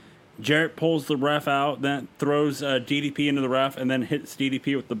drop. Jarrett pulls the ref out, then throws DDP into the ref, and then hits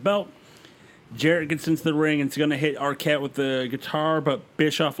DDP with the belt. Jarrett gets into the ring and is going to hit Arquette with the guitar, but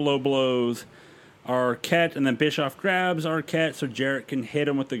Bischoff low blows Arquette, and then Bischoff grabs Arquette so Jarrett can hit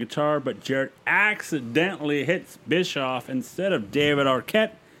him with the guitar, but Jarrett accidentally hits Bischoff instead of David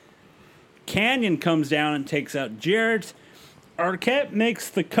Arquette. Canyon comes down and takes out Jarrett. Arquette makes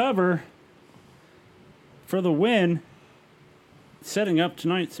the cover for the win, setting up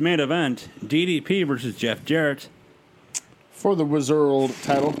tonight's main event, DDP versus Jeff Jarrett. For the Wizard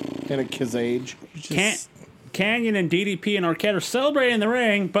title in a kid's age. Canyon and DDP and Arquette are celebrating in the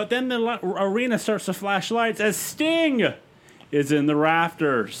ring, but then the arena starts to flash lights as Sting is in the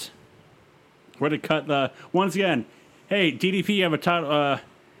rafters. Where to cut the once again? Hey, DDP, you have a title.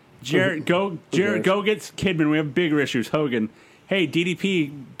 Jarrett, go gets Kidman. We have bigger issues. Hogan. Hey,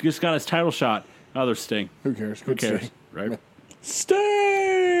 DDP just got his title shot. Other Sting. Who cares? Who Good cares? Sting. Right? Sting!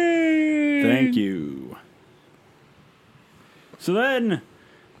 Thank you. So then,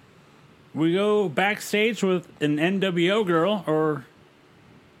 We go backstage with an NWO girl, or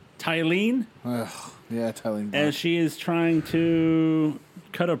Tylene, Yeah, Tylene. as she is trying to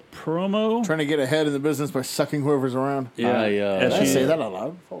cut a promo. Trying to get ahead in the business by sucking whoever's around. as Did I she- say that out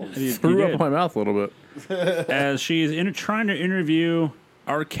loud? you Threw did. up my mouth a little bit. As she's trying to interview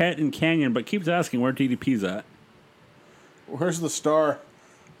Arquette and Canyon, but keeps asking where DDP's at. Where's the star?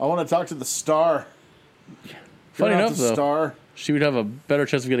 I want to talk to the star. Funny You're not enough, the though, star. she would have a better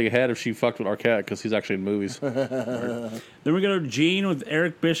chance of getting ahead if she fucked with Arquette because he's actually in movies. Then we go to Gene with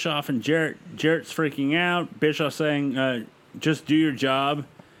Eric Bischoff and Jarrett. Jarrett's freaking out. Bischoff saying, just do your job.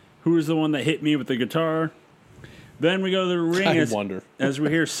 Who's the one that hit me with the guitar? Then we go to the ring I wonder. as we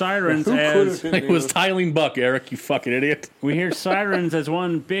hear sirens Who could have as hit It me was with- Tylene Buck, Eric, you fucking idiot. we hear sirens as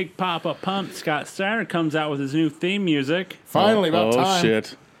one big pop-up pump. Scott Steiner comes out with his new theme music. Finally, about time.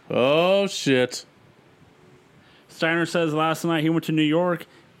 Shit. Oh, shit. Steiner says last night he went to New York,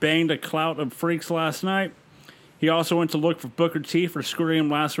 banged a clout of freaks last night. He also went to look for Booker T for screwing him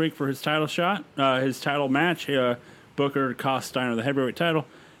last week for his title shot, his title match. Booker cost Steiner the heavyweight title.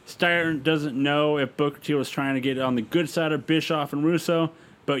 Steiner doesn't know if Booker T was trying to get on the good side of Bischoff and Russo,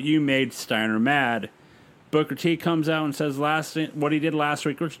 but you made Steiner mad. Booker T comes out and says what he did last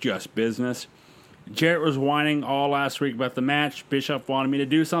week was just business. Jarrett was whining all last week about the match. Bischoff wanted me to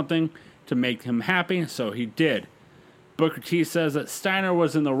do something to make him happy, so he did. Booker T says that Steiner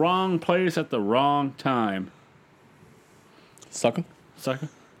was in the wrong place at the wrong time. Sucking? Sucker?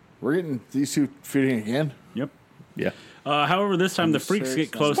 We're getting these two feuding again. Yep. Yeah. However, this time the freaks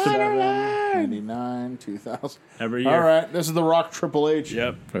get close to 99, 2000. every year. All right, this is the Rock Triple H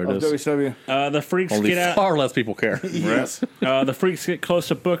Yep. There of it is. WCW. The freaks Only get out. far less people care. Yes. The freaks get close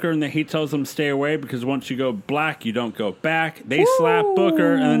to Booker, and he tells them to stay away because once you go black, you don't go back. They slap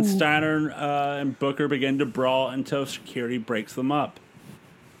Booker, and then Steiner and Booker begin to brawl until security breaks them up.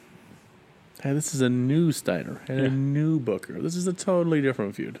 Hey, this is a new Steiner and a new Booker. This is a totally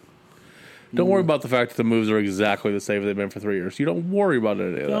different feud. Don't worry about the fact that the moves are exactly the same they've been for 3 years. You don't worry about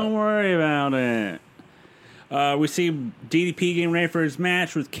any of Don't that. worry about it. We see DDP getting ready for his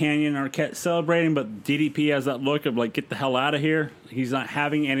match with Canyon and Arquette celebrating, but DDP has that look of like, get the hell out of here. He's not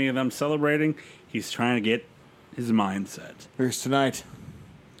having any of them celebrating. He's trying to get his mindset. Here's tonight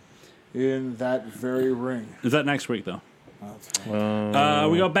in that very ring. Is that next week, though? Oh,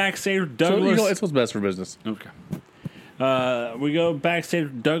 We go backstage with So, Douglas. it's what's best for business. Okay. We go backstage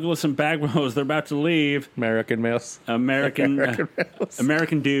with Douglas and Bagwell as they're about to leave. American males. American dudes.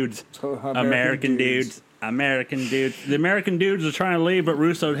 American dudes. American dudes. The American dudes are trying to leave, but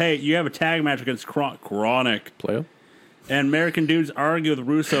Russo, hey, you have a tag match against Chronic. Player. And American dudes argue with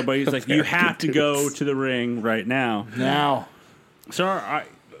Russo, but he's like, you have to go to the ring right now. now. So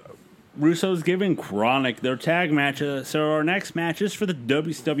Russo's giving Chronic their tag match. So our next match is for the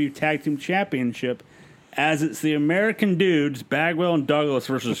WCW Tag Team Championship, as it's the American dudes, Bagwell and Douglas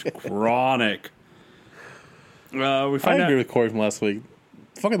versus Chronic. We I find agree out. with Corey from last week.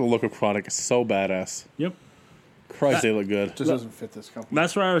 Fucking the look of Chronic is so badass. Yep. Christ, they look good. Just doesn't fit this company.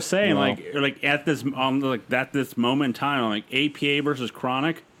 That's what I was saying. No. Like at this this moment in time, like APA versus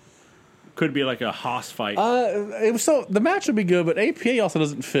Chronic could be like a Haas fight. So the match would be good, but APA also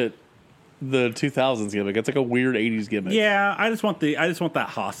doesn't fit the 2000s gimmick. It's like a weird 80s gimmick. yeah, I just want that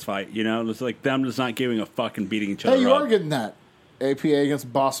Haas fight. You know, it's like them just not giving a fucking beating each other Hey, you up. are getting that. APA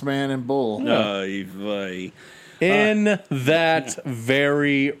against Boss Man and Bull. Oy. In that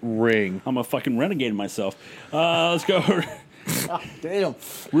very ring. I'm a fucking renegade myself. Let's go. Damn.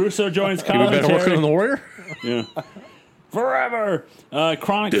 Russo joins You better work on commentary. the Warrior? Yeah. Forever.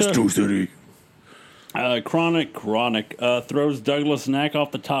 Chronic. City. Chronic throws Douglas' neck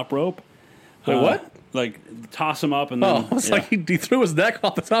off the top rope. Wait, what? Like toss him up and then. Oh, it's yeah. like he threw his neck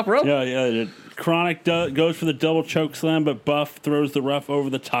off the top rope? Yeah. Chronic goes for the double choke slam, but Buff throws the ref over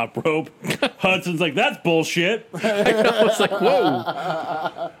the top rope. Hudson's like, that's bullshit. I was like,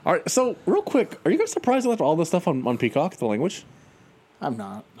 whoa. All right, so real quick, are you guys surprised they left all this stuff on Peacock, the language? I'm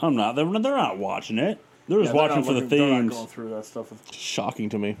not. I'm not. They're not watching it. They're just Yeah, they're watching not for the looking- they're not themes. going through that stuff. Shocking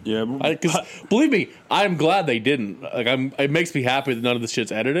to me. Yeah. Because believe me, I'm glad they didn't. Like, it makes me happy that none of this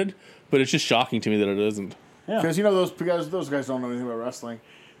shit's edited, but it's just shocking to me that it isn't. Because those guys don't know anything about wrestling.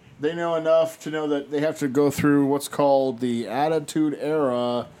 They know enough to know that they have to go through what's called the Attitude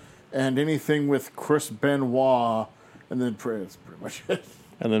Era and anything with Chris Benoit, and then that's pretty much it.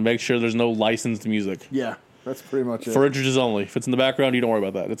 And then make sure there's no licensed music. Yeah, that's pretty much it. For entrances only. If it's in the background, you don't worry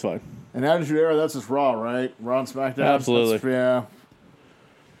about that. It's fine. And Attitude Era, that's just Raw, right? Raw and SmackDown. Absolutely. Yeah.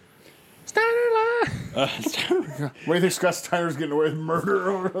 What do you think Scott Steiner's getting away with murder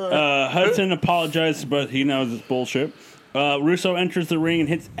over there? Hudson apologizes, but he knows it's bullshit. Russo enters the ring and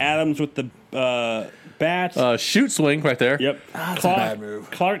hits Adams with the bat. Shoot swing right there. Yep. That's a bad move.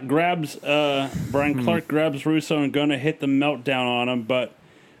 Clark grabs Brian Clark grabs Russo and gonna hit the meltdown on him, but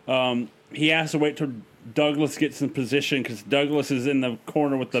he has to wait till Douglas gets in position because Douglas is in the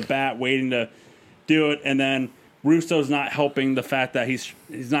corner with the bat waiting to do it, and then Russo's not helping the fact that he's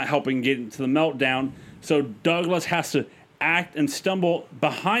not helping get into the meltdown, so Douglas has to act and stumble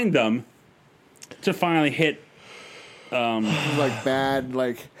behind them to finally hit. It was like bad,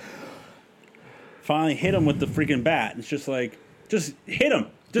 like Finally hit him with the freaking bat. It's just like, just hit him.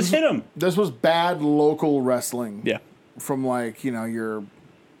 Just hit him. this was bad local wrestling. Yeah. From like your.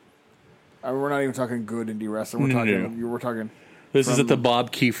 We're not even talking good indie wrestling. We're talking. This is at the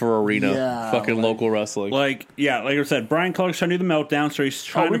Bob Kiefer Arena. Yeah, Fucking like- local wrestling. Like I said, Brian Clark's trying to do the meltdown, so he's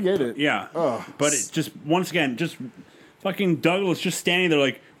trying we to. get it. Yeah. Ugh. But it just, once again, just fucking Douglas just standing there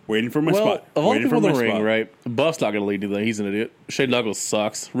like, waiting for my Well, spot. of all Waiting people for in the my ring, spot. right? Buff's not going to lead anything. He's an idiot. Shane Douglas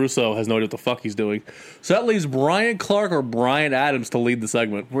sucks. Russo has no idea what the fuck he's doing. So that leaves Brian Clark or Brian Adams to lead the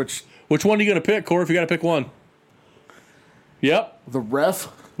segment. Which Which one are you going to pick, Corey, if you got to pick one? Yep. the ref.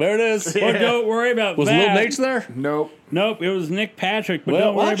 There it is. Well, don't worry about Was that. Lil Nate's there? Nope. Nope, it was Nick Patrick, but Well,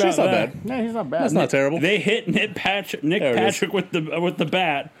 don't worry actually, about it's not that. bad. No, he's not bad. That's not terrible. They hit Nick Patrick There it is. with the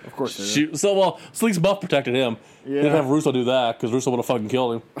bat. Of course they do. Shoot. So at least Buff protected him. Yeah. Didn't have Russo do that because Russo would have fucking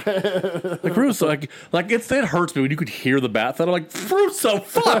killed him. Like Russo, it hurts me when you could hear the bat thud. I'm like, Russo,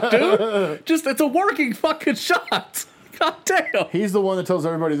 fuck, dude. It's a working fucking shot. God damn. He's the one that tells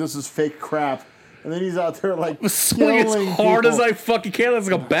everybody this is fake crap, and then he's out there like Swing killing as hard people. as I fucking can. That's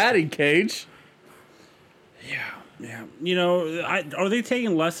like a batting cage. Yeah. You know, are they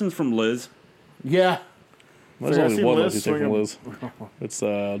taking lessons from Liz? Yeah. There's So I only see one Liz Liz taking swing Liz. It's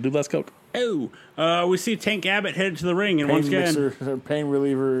do less coke. Oh, we see Tank Abbott headed to the ring, and Pain once again, mixer, pain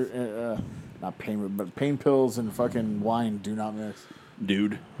reliever, not pain, but pain pills and fucking wine do not mix.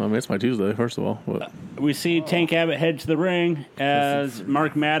 dude. I mean, it's my Tuesday, first of all. But We see Tank Abbott head to the ring as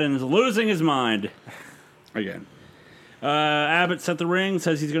Mark Madden is losing his mind again. Abbott set the ring,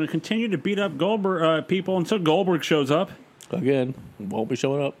 says he's going to continue to beat up Goldberg people until Goldberg shows up. again, won't be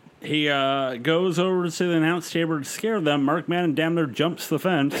showing up. He goes over to the announce table to scare them. Mark Madden damn near jumps the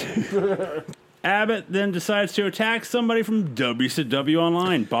fence. Abbott then decides to attack somebody from WCW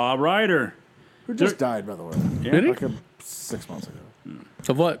Online, Bob Ryder. Who just died, by the way. Did he? Like 6 months ago.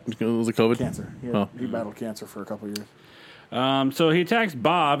 Of what? Was it COVID? Cancer. He battled cancer for a couple of years. So he attacks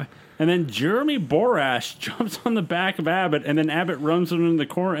Bob, and then Jeremy Borash jumps on the back of Abbott, and then Abbott runs him in the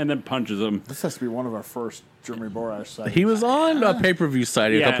corner and then punches him. This has to be one of our first Jeremy Borash sites. He was on a pay-per-view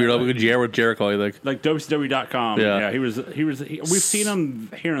site a Yeah. couple years ago with Jericho, I think. Like WCW.com. Yeah. We've seen him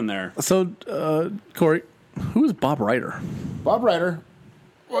here and there. So, Corey, who is Bob Ryder? Bob Ryder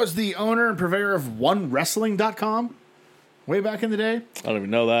was the owner and purveyor of OneWrestling.com way back in the day, I don't even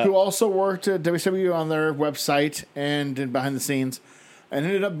know that. who also worked at WCW on their website and did behind the scenes, and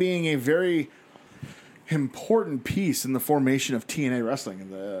ended up being a very important piece in the formation of TNA Wrestling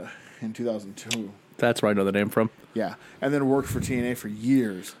in 2002. That's where I know the name from. Yeah, and then worked for TNA for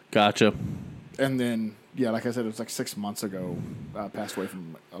years. Gotcha. And then, yeah, like I said, it was like 6 months ago, passed away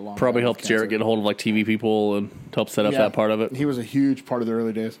from a long Probably bout of helped Jarrett cancer. get a hold of like TV people and help set up Yeah, that part of it. He was a huge part of the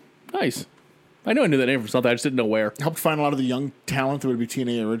early days. Nice. I knew that name from something. I just didn't know where. Helped find a lot of the young talent that would be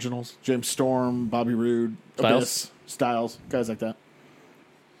TNA originals. James Storm, Bobby Roode, Styles? Abyss, Styles, guys like that.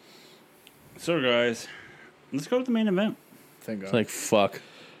 So, guys, let's go to the main event. Thank God. It's like, fuck.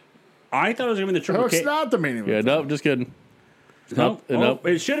 I thought it was going to be the Triple No, it's K. not the main event. Yeah, nope, just kidding. Nope. Nope.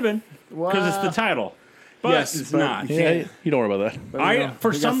 It should have been because it's the title, but Yes, it's but not. Yeah, you don't worry about that.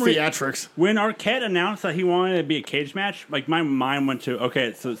 For They got some reason, theatrics. when Arquette announced that he wanted it to be a cage match, like my mind went to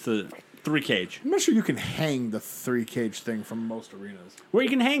it's the 3 cage I'm not sure you can hang the 3 cage thing from most arenas. where you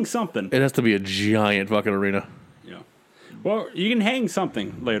can hang something. It has to be a giant fucking arena. Yeah. Well, you can hang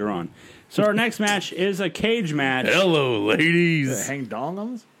something later on. So our next match is a cage match. Hello, ladies. Hang dong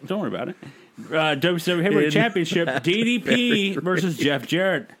on this? Don't worry about it. WCW Heavyweight Championship, DDP versus Jeff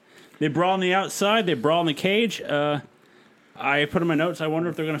Jarrett. They brawl on the outside. They brawl in the cage. I put in my notes, I wonder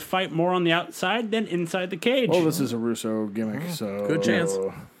if they're going to fight more on the outside than inside the cage. Well, this is a Russo gimmick, so Good chance.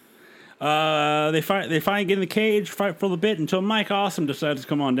 They finally get in the cage, fight for a little bit until Mike Awesome decides to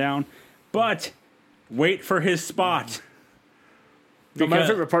come on down. But wait for his spot. My Because-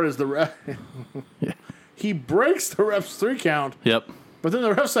 favorite part is the ref. He breaks the ref's 3 count, Yep. but then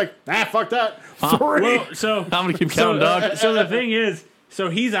the ref's like, fuck that. 3. Well, so I'm gonna keep counting, dog. So the thing is, so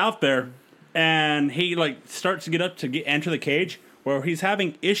he's out there, and he starts to get up to enter the cage, where he's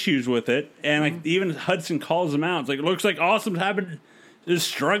having issues with it, and even Hudson calls him out. It's like, it looks like Awesome's having is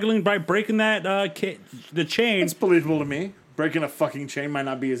struggling by breaking that the chain. It's believable to me. Breaking a fucking chain might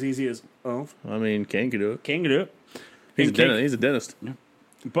not be as easy as I mean, Kane could do it. King can do it. He's a And dentist. He's a dentist.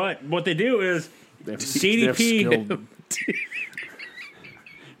 But what they do is they have DDP skilled-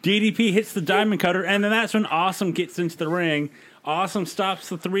 DDP hits the diamond cutter, and then that's when Awesome gets into the ring. Awesome stops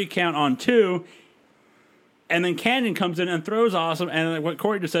the 3 count on 2, and then Canyon comes in and throws Awesome. And like what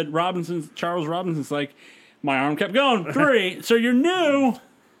Corey just said, Charles Robinson's like, my arm kept going 3. So your new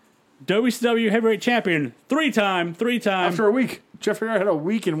WCW heavyweight champion, 3-time. After a week, Jeff Jarrett had a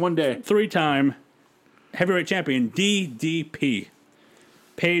week in one day. 3-time heavyweight champion DDP.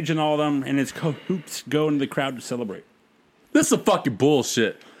 Page and all of them and his hoops go into the crowd to celebrate. This is a fucking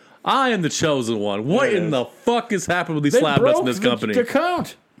bullshit. I am the chosen one. What It in is. the fuck is happening with these They slab nuts in broke this company? the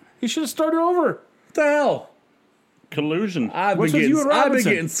count. He should have started over. What the hell? Collusion. I've What's been with you and getting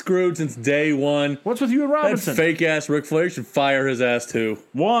Robinson? screwed since day one. What's with you and That Robinson? fake ass Ric Flair should fire his ass too.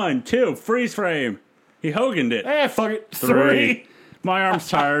 1, 2, freeze frame. He Hogan'd it. Fuck it. 3. My arm's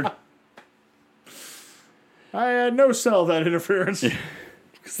tired. I no sell that interference.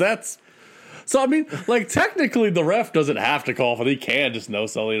 Cause that's so. I mean, like technically, the ref doesn't have to call for it. He can just no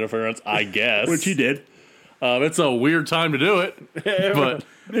sell the interference, I guess. Which he did. It's a weird time to do it, but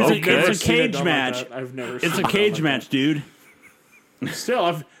It's okay. a cage I've match. never. It's seen a it cage done like match, dude.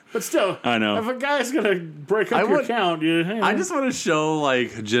 that. Still, I know. If a guy's gonna break up your would- count, I just want to show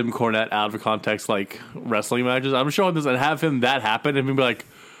like Jim Cornette out of context, like wrestling matches. I'm showing this and have him that happen and be like,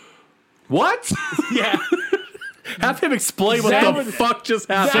 "What?" Yeah. Have him explain what That the would- fuck just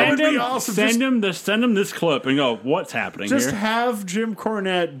that happened. would be awesome. Send him this clip and go, what's happening just here? have Jim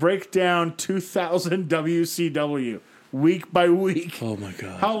Cornette break down 2000 WCW week by week. Oh my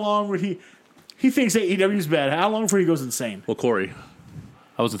god! How long would he? He thinks AEW's bad. How long before he goes insane? Well, Corey,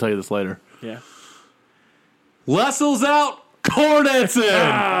 I was gonna tell you this later. Yeah. Lessel's out, Cornette's in,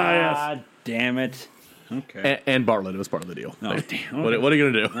 God damn it. Okay. and Bartlett. It was part of the deal. Oh, Hey, damn. what are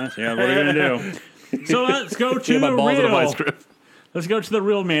you gonna do? Yeah, what are you going to do? So let's go to My the balls in a vice real. grip. Let's go to the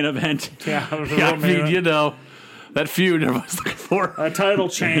real main event. Yeah. I mean, you know, that feud everybody's looking for. A title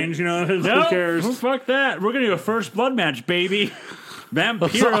change, who No, cares? fuck that. We're going to do a first blood match, baby.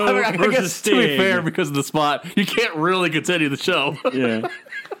 Vampiro So, I versus guess Sting. to be fair, because of the spot, you can't really continue the show. Yeah.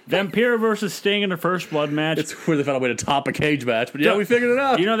 Vampiro versus Sting in the first blood match. It's where they found a way to top a cage match, but yeah, we figured it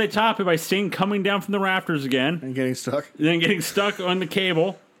out. You know, they top it by Sting coming down from the rafters again, And getting stuck. then getting stuck on the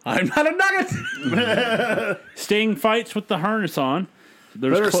cable. I'm not a nugget. Sting fights with the harness on.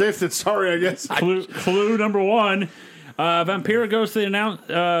 There's Better safe than sorry, I guess. clue number 1. Vampiro goes to the announce.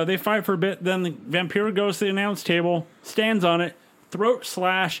 They fight for a bit. Then the Vampiro goes to the announce table, stands on it, throat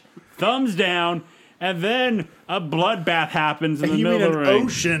slash, thumbs down, and then a bloodbath happens in the You middle mean of the an ring.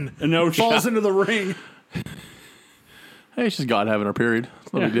 ocean? An ocean. Falls into the ring. Hey, it's just God having her period.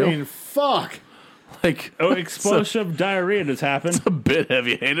 It's no big I deal. mean, fuck. Like, Oh, explosive diarrhea has happened. a bit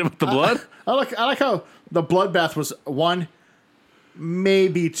heavy-handed with the blood. I like how the bloodbath was 1,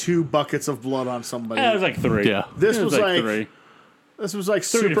 maybe 2 buckets of blood on somebody. It was like 3. Yeah. This It was like 3. this was like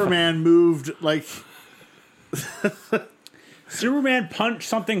 3 to Superman moved like Superman punched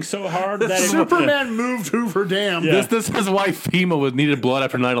something so hard that it Superman moved Hoover Dam. Yeah. This is why FEMA was needed blood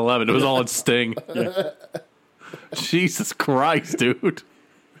after 9/11. It was all in Sting. Jesus Christ, dude.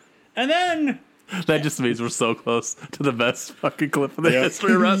 And then That just means we're so close to the best fucking clip of the Yep.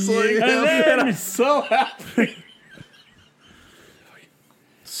 history of wrestling. Yeah. And then- And I'm so happy.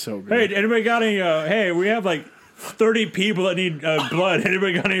 So good. Hey, anybody got any? Hey, we have like 30 people that need blood.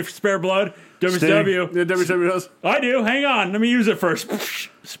 Anybody got any spare blood? WCW. Yeah, WCW does. I do. Hang on. Let me use it first.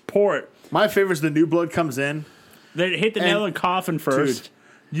 Just pour it. My favorite is the new blood comes in. They hit the nail in the coffin first.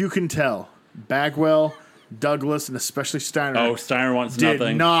 Dude, you can tell Bagwell, Douglas, and especially Steiner Oh, Steiner wants did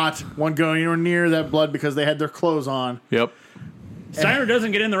nothing. not want to go anywhere near that blood because they had their clothes on. Yep. Steiner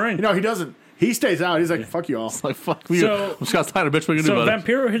doesn't get in the ring. No, he doesn't. He stays out. He's like, fuck you all. Like, fuck you. So- I'm Scott Steiner, bitch. What are you So going to do about it?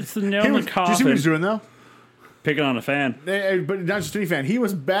 Vampiro hits the nail He in was, the do you see what coffin. he's doing, though? Picking on a fan. But not just any fan. He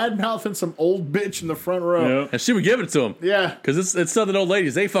was bad-mouthing some old bitch in the front row. Yep. And she would give it to him. Yeah. Because it's Southern old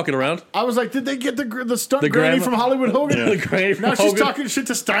ladies. They ain't fucking around. I was like, did they get the stunt The granny grandma- from Hollywood Hogan? The granny from Now she's Hogan. talking shit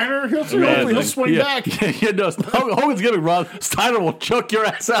to Steiner. Hopefully he'll swing yeah. back. Yeah, no, Hogan's giving, Ron. Steiner will choke your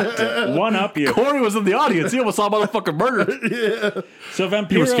ass out. One up you. Corey was in the audience. He almost saw a motherfucker murdered. So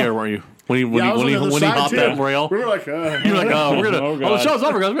Vampiro. You were scared, weren't you? When he Yeah, I was on the other when he side, hopped too. that rail. We were like, You were like, oh, we're gonna. Oh, Oh, God. the show's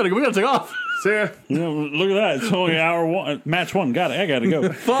over, guys. We gotta take off. see ya. You know, look at that. It's only hour 1. Match 1. Got it. I got to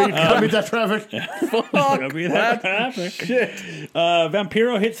go. Fuck. Gotta beat that traffic. Gotta be that traffic. Shit.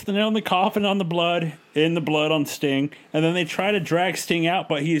 Vampiro hits the nail in the coffin on the blood, on Sting, and then they try to drag Sting out,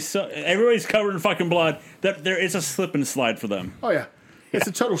 but everybody's covered in fucking blood that there is a slip and slide for them. Oh, yeah. It's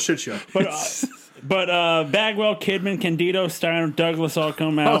a total shit show. But Bagwell, Kidman, Candido, Steiner, Douglas all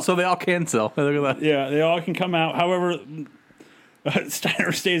come out. Oh, so they all can sell. Look at that. Yeah, they all can come out. However,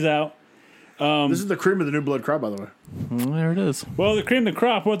 Steiner stays out. This is the cream of the new blood crop, by the way. There it is. Well, the cream of the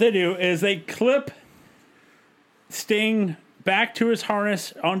crop, what they do is they clip Sting back to his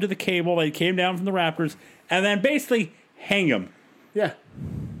harness onto the cable that came down from the Raptors, and then basically hang him. Yeah.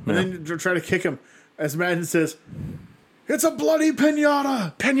 And then you try to kick him. As Madden says, it's a bloody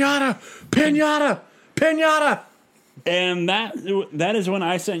pinata! Pinata! Pinata! Pinata! And that is when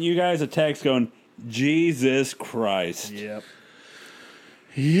I sent you guys a text going, Jesus Christ. Yep.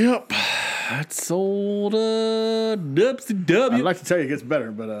 Yep. That's old WCW. I'd like to tell you it gets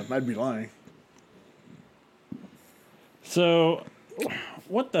better, but I'd be lying. So,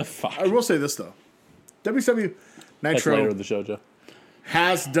 what the fuck? I will say this, though. WCW That's later Nitro in the show, Joe.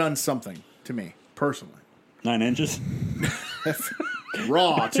 has done something to me, personally. 9 inches?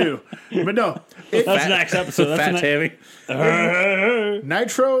 Raw, too. But no, That's the next episode. That's Fat the Tammy.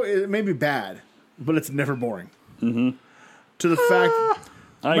 Nitro it may be bad, but it's never boring. Mm-hmm. To the fact...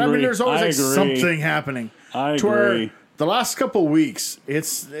 I I agree. mean, there's always I like agree. something happening. I To where agree. the last couple weeks,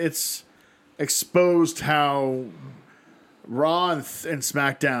 it's exposed how Raw and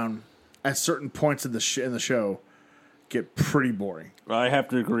SmackDown at certain points in the show get pretty boring. I have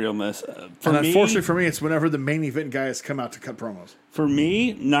to agree on this. And unfortunately for me, it's whenever the main event guys come out to cut promos. For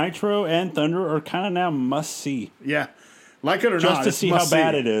me, Nitro and Thunder are kind of now must see. Yeah, like it or Just not, to it's see how must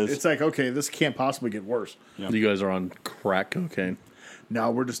bad it is. It's like, okay, this can't possibly get worse. You guys are on crack cocaine. No,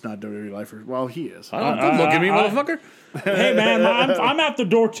 we're just not WWE lifers. Well, he is. Don't look at me, motherfucker. Hey man, I'm out the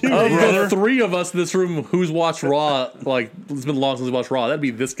door too, Of brother. the three of us in this room who's watched Raw, like, it's been long since we watched Raw, that'd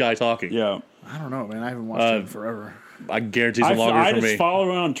be this guy talking. Yeah, I don't know, man. I haven't watched it in forever. I guarantee I it's longer for just me.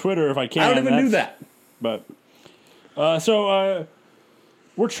 follow him on Twitter if I can. I don't even do that. But so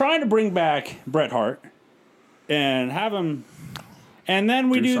we're trying to bring back Bret Hart and have him, and then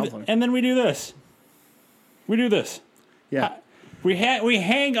we Do do something. and then we do this. We do this. Yeah. We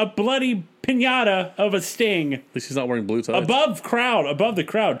hang a bloody pinata of a Sting At least he's not wearing blue ties. above the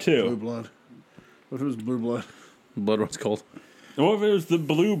crowd Blue too. blood. What if it was blue blood? Blood runs cold. What if it was the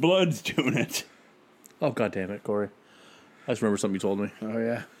Blue Bloods doing it? Oh, god damn it, Corey. I just remember something you told me. Oh,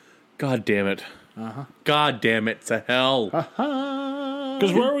 yeah. God damn it. God damn it to hell.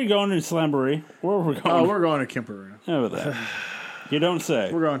 Because where are we going in Slamboree? Where are we going? Oh, we're going to Kemper Arena. Over there. You don't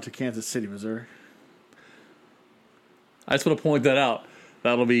say. We're going to Kansas City, Missouri. I just want to point that out.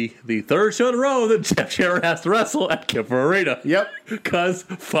 That'll be the third show in a row that Jeff Jarrett has to wrestle at Kemper Arena. Yep. Because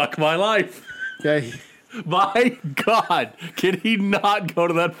fuck my life. Okay. My God. Can he not go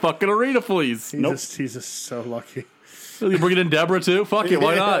to that fucking arena, please? He's just so lucky. You bringing in Deborah too? Fuck it,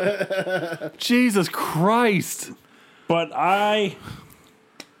 why not? Jesus Christ. But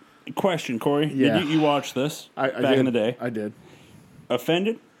question, Corey. Yeah. Did you watch this I back did. in the day? I did.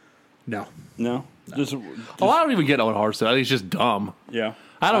 Offended? No. No. Just Oh, I don't even get Owen Hart. I think it's just dumb. yeah.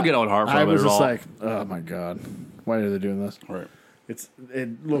 I don't get Owen Hart I from it was at just all. like, oh my God. Why are they doing this? Right.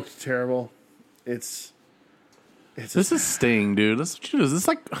 It looked terrible. This This is Sting, dude. This is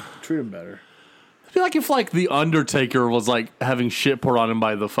like, treat him better. I feel like if like the Undertaker was like having shit poured on him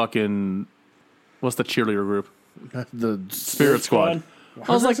by the fucking what's the cheerleader group? The Spirit Squad.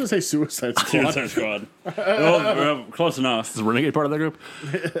 I was like to say Suicide Squad. Suicide Squad. well, close enough. Is the Renegade part of that group?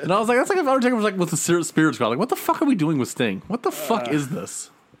 And I was like, that's like if Undertaker was like with the Spirit Squad. Like, what the fuck are we doing with Sting? What the fuck is this?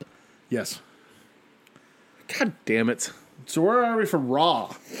 Yes. God damn it. So where are we for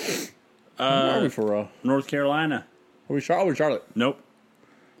Raw? Where are we for Raw? North Carolina. Are we Charlotte? Nope.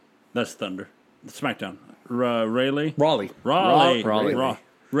 That's Thunder. SmackDown. Rayleigh. Raleigh. Raleigh. Raleigh.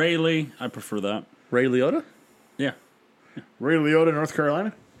 Rayleigh. I prefer that. Ray Liotta? Yeah. Ray Liotta, North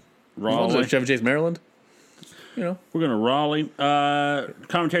Carolina? Raleigh. Chevy Chase, Maryland? You know. We're going to Raleigh.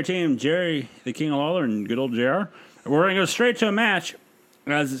 Commentary team, Jerry, the King of Lawler, and good old JR. We're going to go straight to a match,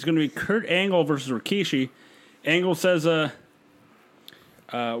 as it's going to be Kurt Angle versus Rikishi. Angle says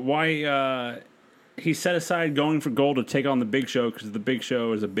why he set aside going for gold to take on the Big Show because the Big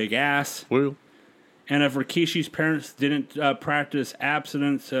Show is a big ass. Well, And if Rikishi's parents didn't practice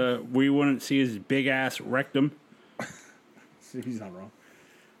abstinence, we wouldn't see his big ass rectum. He's not wrong.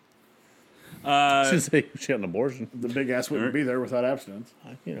 should say she had an abortion. The big ass wouldn't be there without abstinence.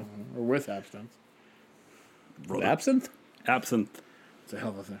 You know. Or with abstinence. Absinthe? Absinthe. It's a hell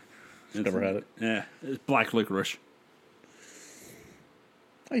of a thing. Never had it. Yeah, it's black licorice.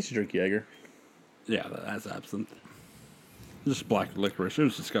 I used to drink Jaeger. Yeah, that's absinthe. Just black licorice. It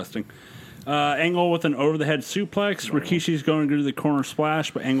was disgusting. Angle with an over-the-head suplex. Rikishi's going to do the corner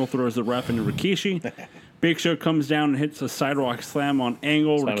splash, but Angle throws the ref into Rikishi. Big Show comes down and hits a sidewalk slam on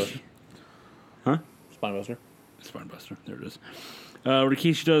Angle. Spinebuster. Spinebuster. There it is.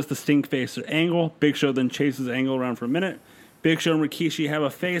 Rikishi does the stink face at Angle. Big Show then chases Angle around for a minute. Big Show and Rikishi have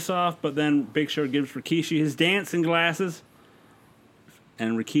a face-off, but then Big Show gives Rikishi his dancing glasses,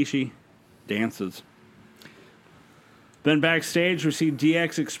 and Rikishi dances. Then backstage, we see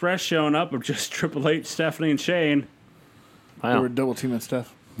DX Express showing up with just Triple H, Stephanie, and Shane. They were double teaming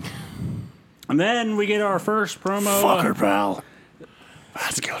Steph. And then we get our first promo. Fuck her, pal.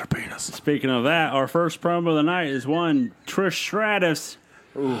 That's a killer penis. Speaking of that, our first promo of the night is one Trish Stratus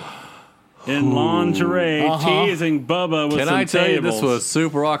in lingerie teasing Bubba with Can some I tell you, tables. this was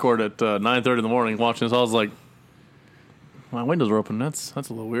super awkward at 9:30 in the morning watching this. I was like, my windows are open. That's a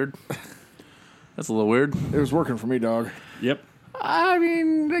little weird. That's a little weird. It was working for me, dog. Yep. I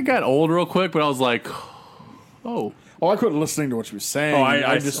mean, it got old real quick, but I was like, oh. Oh, I couldn't listening to what she was saying. Oh,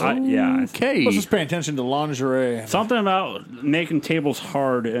 I Okay. was just paying attention to lingerie. Something about making tables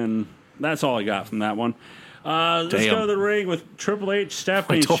hard, and that's all I got from that one. Let's go to the ring with Triple H,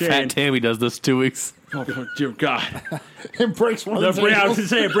 Stephanie, Wait till Shane. Fat Tammy does this 2 weeks. Oh, dear God. It breaks one of the I was tables. going to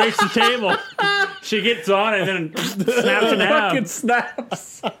say, it breaks the table. She gets on it and then snaps in half. Fucking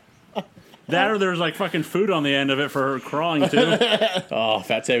snaps. That or there's like fucking food on the end of it for her crawling to. Oh,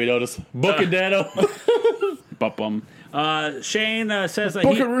 Fat Tammy notice. Book it, Dano. Bum. Shane says that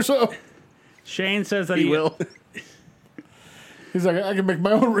Book it, Russo. Shane says that He will. He's like, I can make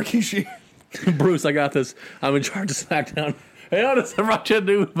my own Rikishi. Bruce, I got this. I'm in charge of SmackDown. Hey, Otis, I brought you a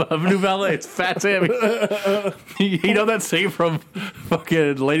new valet. It's Fat Tammy. You know that scene from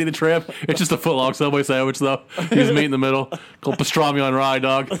fucking Lady the Tramp? It's just a foot-long Subway sandwich, though. He's meat in the middle. Called pastrami on rye,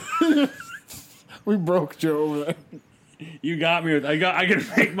 dog. We broke Joe over there. You got me with I can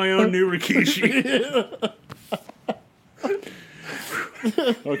make my own new Rikishi.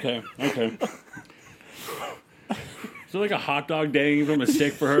 Okay. Is there like a hot dog dangling from a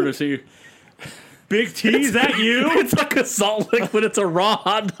stick for her to see? Big T, is that you? It's like a salt liquid. It's a raw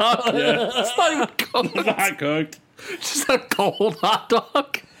hot dog. Yeah. It's not even cooked. It's not cooked. It's just a cold hot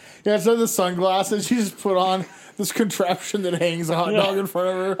dog. Yeah, instead of the sunglasses, she just put on this contraption that hangs a hot dog in front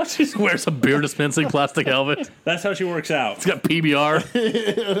of her. She just wears a beer dispensing plastic helmet. That's how she works out. It's got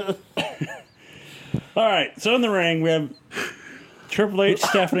PBR. All right, so in the ring, we have Triple H,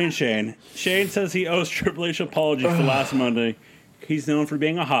 Stephanie, and Shane. Shane says he owes Triple H an apology for last Monday. He's known for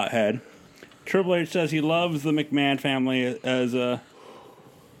being a hothead. Triple H says he loves the McMahon family as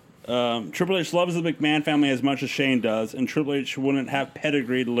Triple H loves the McMahon family as much as Shane does, and Triple H wouldn't have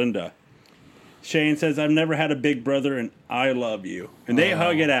pedigreed Linda. Shane says, I've never had a big brother, and I love you. And they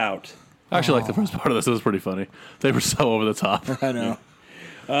hug it out. I actually like the first part of this. It was pretty funny. They were so over the top. I know.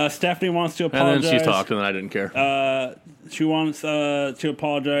 Stephanie wants to And apologize. then she talked, and then I didn't care. She wants to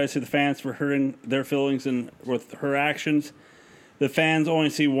apologize to the fans for hurting their feelings and with her actions. The fans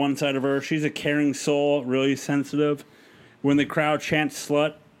only see one side of her. She's a caring soul, really sensitive. When the crowd chants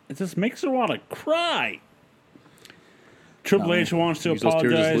slut, it just makes her want to cry. Triple H wants to Use those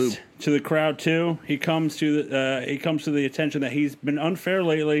tears as apologize lube. to the crowd too. He comes to the attention that he's been unfair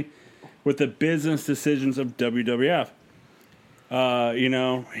lately with the business decisions of WWF.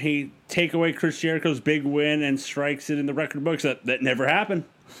 He take away Chris Jericho's big win and strikes it in the record books. That never happened.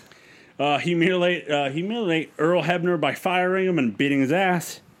 Humiliate Earl Hebner by firing him and beating his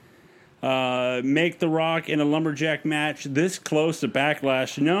ass. Make The Rock in a lumberjack match this close to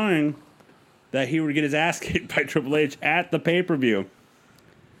Backlash, knowing that he would get his ass kicked by Triple H at the pay-per-view.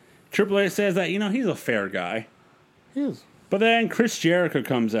 Triple H says that, he's a fair guy. He is. But then Chris Jericho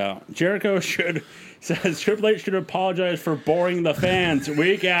comes out. Jericho says Triple H should apologize for boring the fans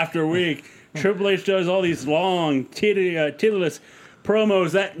week after week. Triple H does all these long, titulous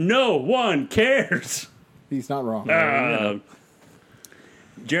promos that no one cares. He's not wrong.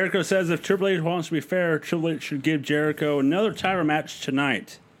 Jericho says if Triple H wants to be fair, Triple H should give Jericho another title match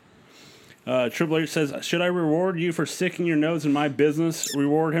tonight. Triple H says, should I reward you for sticking your nose in my business?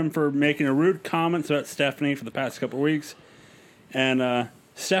 Reward him for making a rude comments about Stephanie for the past couple of weeks. And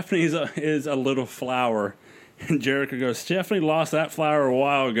Stephanie is a little flower. And Jericho goes, Stephanie lost that flower a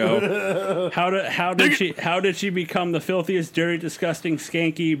while ago. How did she become the filthiest, dirty, disgusting,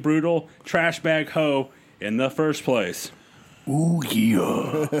 skanky, brutal, trash bag hoe in the first place? Ooh,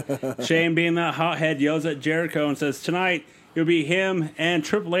 yeah. Shane, being that hothead, yells at Jericho and says, tonight it'll be him and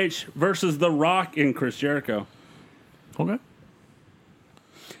Triple H versus The Rock and Chris Jericho. Okay.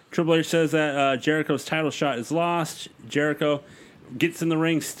 Triple H says that Jericho's title shot is lost. Jericho gets in the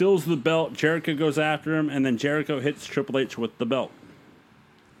ring, steals the belt. Jericho goes after him, and then Jericho hits Triple H with the belt.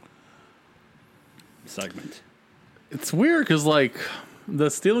 Segment. It's weird because, the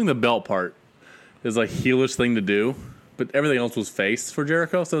stealing the belt part, is a heelish thing to do, but everything else was face for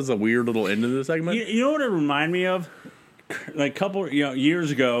Jericho, so it's a weird little end to the segment. You know what it reminded me of? Like a couple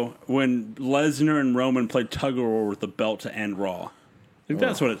years ago when Lesnar and Roman played tug of war with the belt to end Raw. I think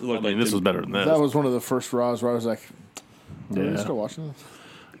that's what it looked like. This was better than this. That was one of the first Raws where I was like, are you still watching this?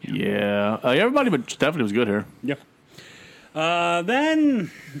 Yeah. Everybody but Stephanie was good here. Yep.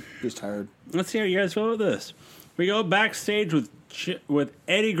 Then Just tired. let's see how you guys feel with this. We go backstage with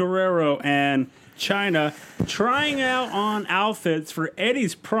Eddie Guerrero and China trying out on outfits for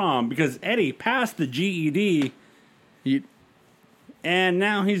Eddie's prom because Eddie passed the GED and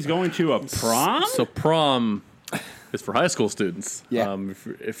now he's going to a prom? So prom is for high school students. Yeah.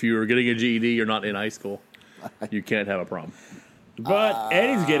 If you're getting a GED, you're not in high school. You can't have a prom. But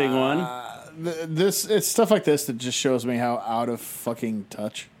Eddie's getting one. It's stuff like this that just shows me how out of fucking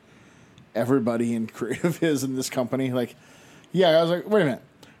touch everybody in creative is in this company. Like, yeah, I was like, wait a minute.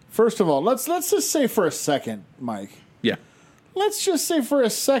 First of all, let's just say for a second, Mike. Yeah. Let's just say for a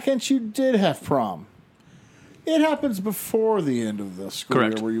second you did have prom. It happens before the end of the school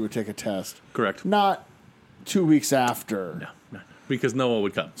Correct. year where you would take a test. Correct. Not 2 weeks after. No. Because no one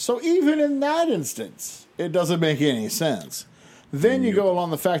would come. So even in that instance, it doesn't make any sense. Then you go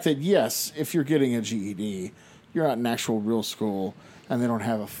along the fact that, yes, if you're getting a GED, you're not in actual real school, and they don't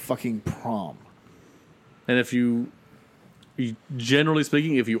have a fucking prom. And if you generally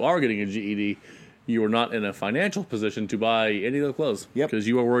speaking, if you are getting a GED, you are not in a financial position to buy any of the clothes. Yep. Because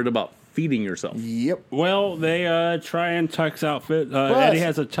you are worried about feeding yourself. Yep. Well, they try and Tux outfit. Eddie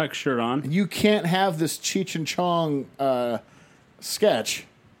has a Tux shirt on. You can't have this Cheech and Chong sketch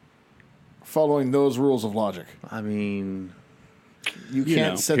following those rules of logic. I mean, You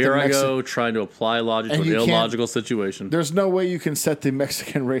can't set here the I go trying to apply logic to And an you can't- illogical situation. There's no way you can set the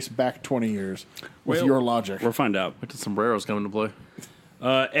Mexican race back 20 years with Well, your logic. We'll find out. Wait till sombreros come into play.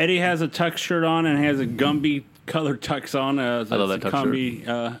 Eddie has a Tux shirt on and has a Gumby colored tux on. I love that tux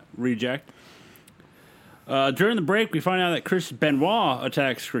Gumby reject. During the break, we find out that Chris Benoit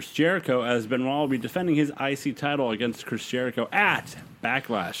attacks Chris Jericho as Benoit will be defending his IC title against Chris Jericho at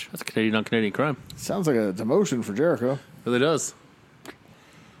Backlash. That's a Canadian on Canadian crime. Sounds like a demotion for Jericho. It really does.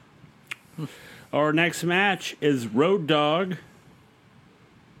 Our next match is Road Dogg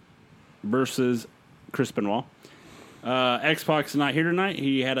versus Chris Benoit. X-Pac's not here tonight.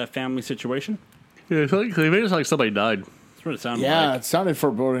 He had a family situation. Yeah, it's like, they made it like somebody died. That's what it sounded Yeah, like. it sounded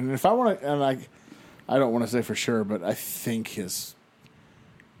foreboding. And if I want to, and I don't want to say for sure, but I think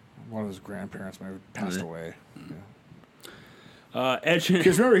one of his grandparents might have passed away. Edge.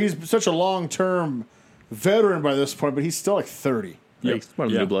 Because remember, he's such a long-term veteran by this point, but he's still like 30. Yeah, he's one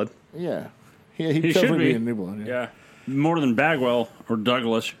of the Yeah. new blood. Yeah, he He should definitely be. a new blood. Yeah. More than Bagwell or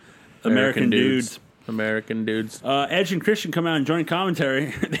Douglas. American dudes. American dudes. Edge and Christian come out and join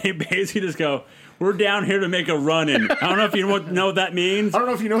commentary. They basically just go, "We're down here to make a run-in." I don't know if you know what that means. I don't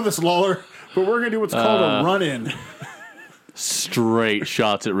know if you know this, Lawler, but we're gonna do what's called a run-in. Straight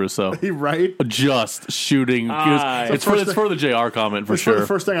shots at Russo. Right? Just shooting. It's for the JR comment for sure. The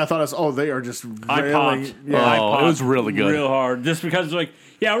first thing I thought is, oh, they are just I railing. popped. Yeah. I Oh, popped it was really good. real hard. Just because it's like,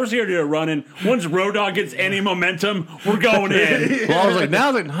 yeah, we're just here to do a run-in. Once Road Dogg gets any momentum, we're going in. Well, I was like,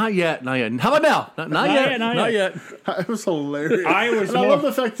 not yet. How about now? Not yet. Not yet. It was hilarious. I was and I more- love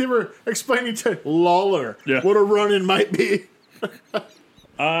the fact they were explaining to Lawler Yeah. what a run-in might be.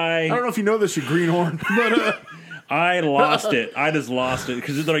 I I don't know if you know this, you greenhorn, but I lost it. I just lost it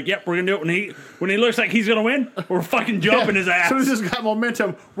because they're like, "Yep, we're gonna do it." When he looks like he's gonna win, we're fucking jumping his ass. So he's just got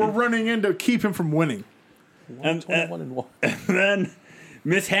momentum. We're running in to keep him from winning. And then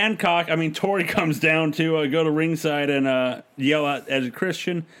Miss Hancock, Tori comes down to go to ringside and yell at Edge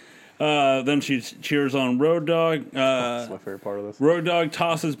Christian. Then she cheers on Road Dogg. That's my favorite part of this. Road Dogg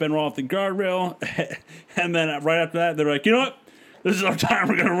tosses Benoit off the guardrail. And then right after that, they're like, you know what? This is our time.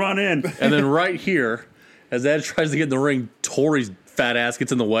 We're going to run in. And then right here, as Edge tries to get in the ring, Tori's fat ass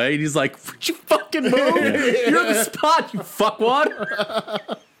gets in the way. And he's like, "Would you fucking move? You're in the spot, you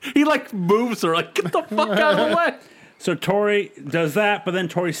fuckwad." He like moves her, like, "Get the fuck out of the way." So Tori does that, but then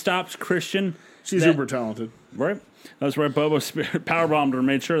Tori stops Christian. She's uber talented. Right? That's right. Bobo powerbombed her and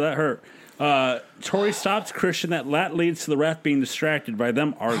made sure that hurt. Tori stops Christian. That leads to the ref being distracted by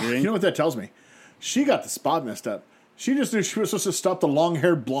them arguing. You know what that tells me? She got the spot messed up. She just knew she was supposed to stop the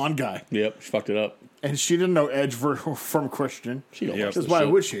long-haired blonde guy, Yep, she fucked it up. and she didn't know Edge from Christian. She don't watch Because this why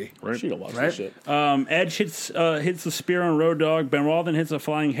shit. would she? She don't watch Right? this shit. Edge hits the spear on Road Dogg. Benoit then hits a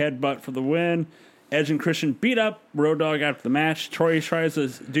flying headbutt for the win. Edge and Christian beat up Road Dogg after the match. Tori tries to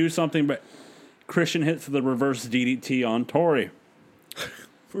do something, but Christian hits the reverse DDT on Tori.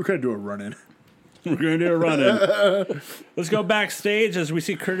 We're gonna do a run-in. We're going to do a run-in. Let's go backstage as we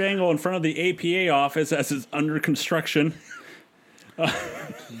see Kurt Angle in front of the APA office as it's under construction.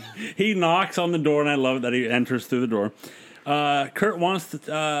 He knocks on the door, and I love it that he enters through the door. Kurt wants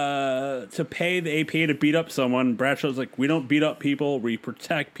to pay the APA to beat up someone. Bradshaw's like, we don't beat up people, we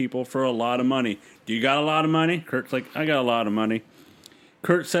protect people for a lot of money. Do you got a lot of money? Kurt's like, I got a lot of money.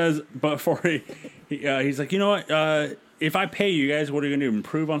 Kurt says, before he's like, you know what? If I pay you guys, what are you going to do?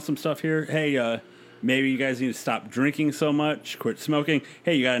 Improve on some stuff here? Hey, maybe you guys need to stop drinking so much, quit smoking.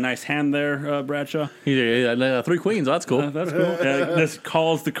 Hey, you got a nice hand there, Bradshaw. Yeah, 3 queens. That's cool. That's cool. This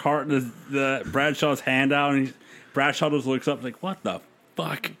calls the Bradshaw's hand out, and Bradshaw just looks up like, what the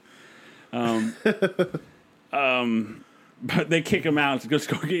fuck? But they kick him out. So just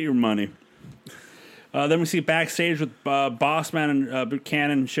go get your money. Then we see backstage with Bossman and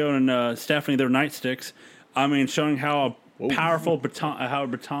Buchanan showing Stephanie their nightsticks. I mean, showing how powerful how a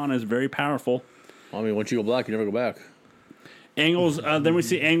baton is very powerful. I mean, once you go black, you never go back. Angle's. Then we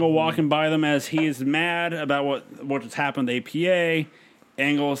see Angle walking by them as he is mad about what just happened to APA.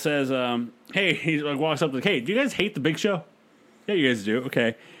 Angle says, "Hey," he walks up like, "Hey, do you guys hate the Big Show?" Yeah, you guys do.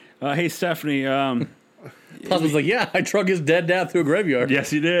 Okay. Hey, Stephanie. Husband's like, "Yeah, I drug his dead dad through a graveyard." Yes,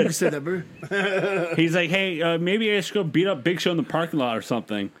 he did. You said that, bro. He's like, "Hey, maybe I should go beat up Big Show in the parking lot or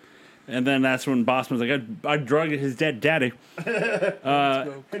something." And then that's when Bossman's like, I drugged his dead daddy.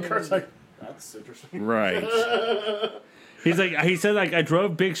 And Kurt's like, that's interesting. Right. He said, I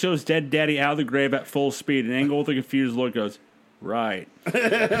drove Big Show's dead daddy out of the grave at full speed. And Angle with a confused look goes, right.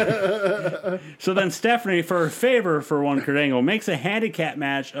 So then Stephanie, for her favor for one Kurt Angle, makes a handicap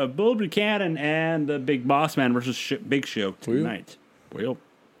match of Bull Buchanan and the Big Boss Man versus Big Show tonight. Well.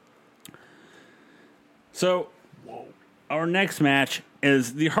 So, our next match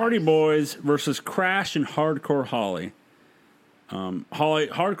is the Hardy Boys versus Crash and Hardcore Holly.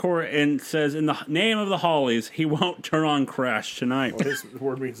 Hardcore and says in the name of the Hollies, he won't turn on Crash tonight. Well, this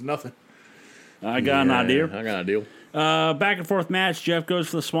word means nothing. I got an idea. I got an idea. Back and forth match. Jeff goes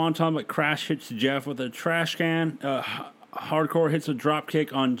for the swanton, but Crash hits Jeff with a trash can. Hardcore hits a drop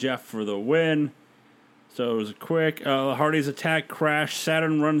kick on Jeff for the win. So it was quick. Hardy's attack. Crash.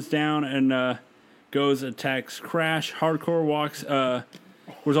 Saturn runs down and attacks Crash. Hardcore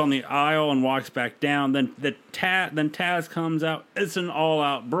was on the aisle and walks back down. Then Taz comes out. It's an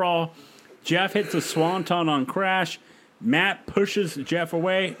all-out brawl. Jeff hits a swanton on Crash. Matt pushes Jeff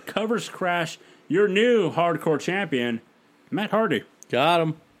away, covers Crash. Your new Hardcore champion, Matt Hardy.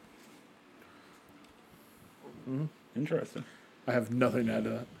 Got him. Interesting. I have nothing to add to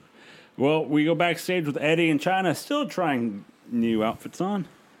that. Well, we go backstage with Eddie and China, still trying new outfits on.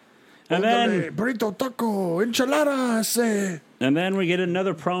 And then burrito, taco, enchiladas. And then we get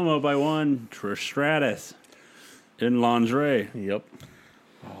another promo by one Trish Stratus in lingerie. Yep.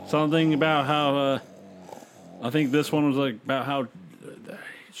 Something about how I think this one was like about how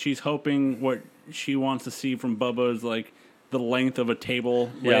she's hoping what she wants to see from Bubba is like the length of a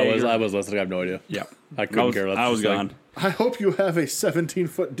table. Yeah, I was listening. I have no idea. Yeah, I couldn't care less. I was gone. I hope you have a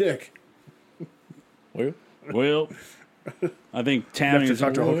 17-foot dick. Well, I think Tammy's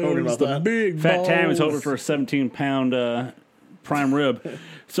talk to Hulk Hogan about that. Big Fat balls. Tammy's hoping for a 17-pound prime rib.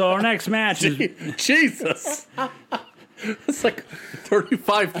 So our next match is Jesus. It's like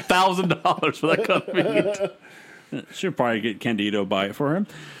 $35,000 for that company. she'll probably get Candido buy it for him.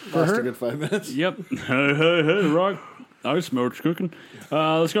 Lost a good 5 minutes. Yep. Hey, Rock. I smell what you're cooking.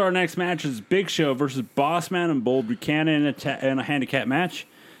 Let's go. Our next match is Big Show versus Bossman and Bull Buchanan in a handicap match.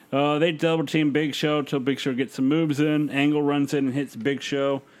 They double team Big Show until Big Show gets some moves in. Angle runs in and hits Big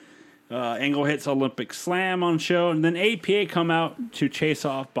Show. Angle hits Olympic Slam on Show, and then APA come out to chase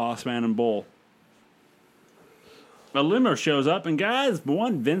off Bossman and Bull. A limo shows up, and guys,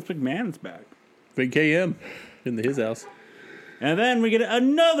 one Vince McMahon is back. Big KM in his house. And then we get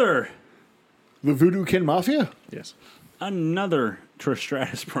another The Voodoo Kin Mafia? Yes. Trish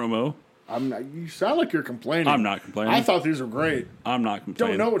Stratus promo. You sound like you're complaining. I'm not complaining. I thought these were great. I'm not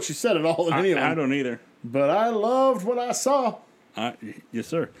complaining. Don't know what she said at all in any of them. I don't either. But I loved what I saw. Yes,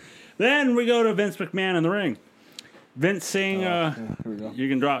 sir. Then we go to Vince McMahon in the ring. Vince saying, Here we go. you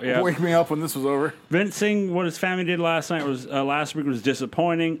can drop, yeah. Wake me up when this was over. Vince saying what his family did last week was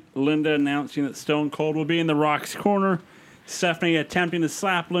disappointing. Linda announcing that Stone Cold will be in The Rock's corner. Stephanie attempting to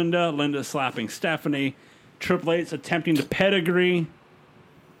slap Linda. Linda slapping Stephanie. Triple H attempting to pedigree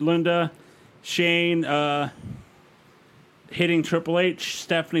Linda. Shane hitting Triple H.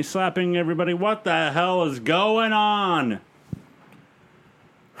 Stephanie slapping everybody. What the hell is going on?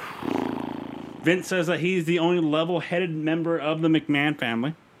 Vince says that he's the only level-headed member of the McMahon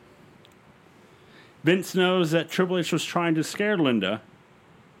family. Vince knows that Triple H was trying to scare Linda,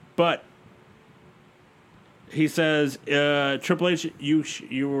 but He says, Triple H,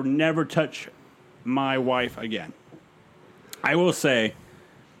 you will never touch my wife again. I will say,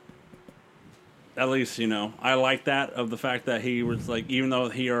 at least, I like that of the fact that he was like, even though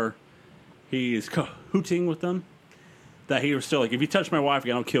he's cahooting with them, that he was still like, if you touch my wife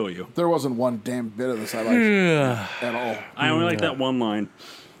again, I'll kill you. There wasn't one damn bit of this I liked at all. I only like that one line.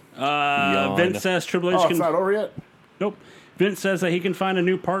 Vince says Triple H It's not over yet? Nope. Vince says that he can find a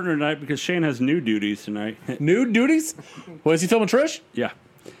new partner tonight because Shane has new duties tonight. New duties? What, is he filming Trish? Yeah.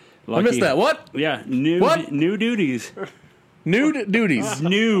 I missed that. What? Yeah, new duties. Nude duties.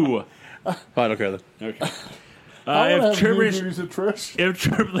 New. Oh, I don't care then. Okay. I If want to have new Triple duties at Trish. If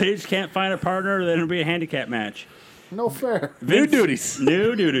Triple H can't find a partner, then it'll be a handicap match. No fair. New duties.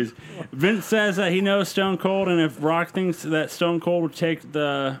 New duties. Vince says that he knows Stone Cold, and if Rock thinks that Stone Cold would take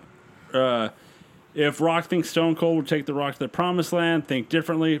the... if Rock thinks Stone Cold would take the Rock to the promised land, think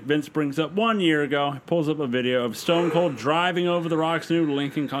differently. Vince brings up 1 year ago, pulls up a video of Stone Cold driving over the Rock's new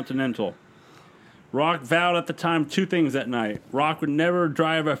Lincoln Continental. Rock vowed at the time 2 things that night. Rock would never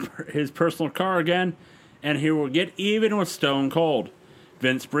drive his personal car again, and he will get even with Stone Cold.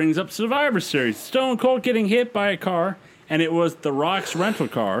 Vince brings up Survivor Series. Stone Cold getting hit by a car, and it was The Rock's rental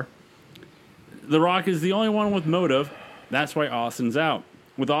car. The Rock is the only one with motive. That's why Austin's out.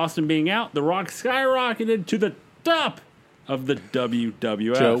 With Austin being out, The Rock skyrocketed to the top of the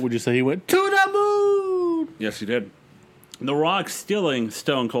WWF. Joe, would you say he went to the moon? Yes, he did. The Rock stealing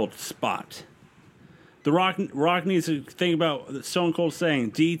Stone Cold's spot. The Rock needs to think about Stone Cold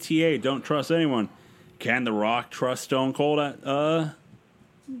saying, DTA, don't trust anyone. Can The Rock trust Stone Cold at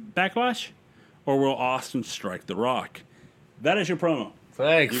Backlash? Or will Austin strike The Rock? That is your promo.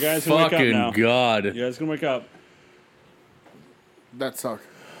 Thank You guys can wake up fucking now. God. You guys can wake up. That sucked.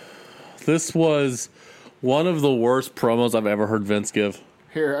 This was one of the worst promos I've ever heard Vince give.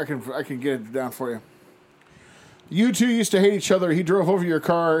 Here, I can get it down for you. You two used to hate each other. He drove over your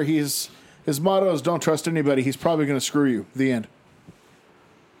car. His motto is don't trust anybody. He's probably going to screw you. The end.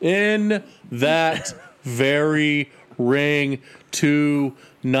 In that very ring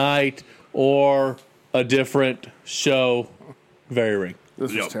tonight or a different show, very ring.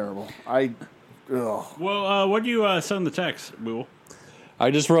 This was terrible. Ugh. Well, what do you send the text, Will? I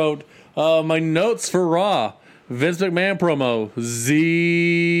just wrote my notes for Raw. Vince McMahon promo.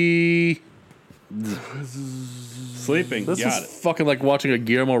 Z. Sleeping. This Got is it. fucking like watching a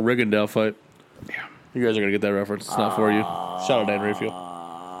Guillermo Rigondeaux fight. Yeah. You guys are going to get that reference. It's not for you. Shout out Dan Rayfield.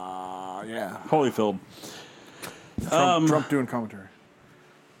 Yeah. Holyfield. Trump doing commentary.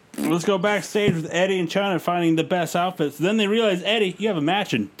 Let's go backstage with Eddie and China finding the best outfits. Then they realize, Eddie, you have a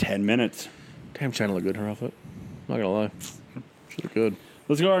match in 10 minutes. Damn, China looked good in her outfit. Not going to lie. She looked good.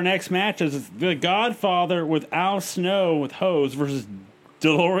 Let's go to our next match. It's The Godfather with Al Snow with Hose versus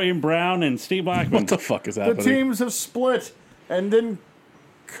DeLorean Brown and Steve Blackman. What the fuck is The happening? teams have split and then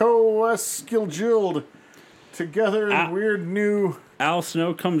co-esculgilled together in weird new... Al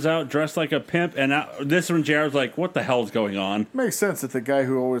Snow comes out dressed like a pimp, and this one Jared's like, what the hell's going on? Makes sense that the guy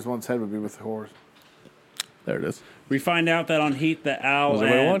who always wants head would be with the whores. There it is. We find out that on Heat that What does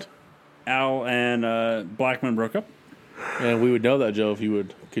everybody want? Al and Blackman broke up. And we would know that, Joe, if you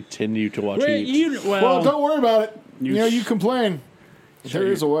would continue to watch Heat. Well, don't worry about it. You You complain. There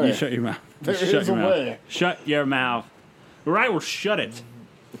is a way. You shut your mouth. There Shut is your a mouth. way. Shut your mouth. All right, well, shut it.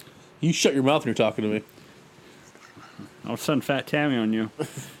 You shut your mouth when you're talking to me. I'll send Fat Tammy on you.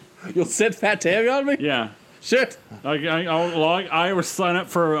 You'll send Fat Tammy on me? Yeah. Shit. I will sign up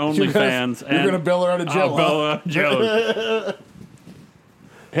for OnlyFans. You're going to bail her out of jail. I'll bail out of jail.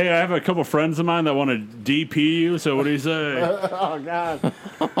 Hey, I have a couple friends of mine that want to DP you, so what do you say? Oh, God.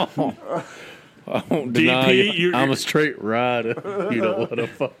 I won't deny DP, you. I'm a straight rider. You don't want to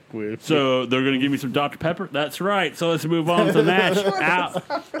fuck with. So they're going to give me some Dr. Pepper? That's right. So let's move on to the match.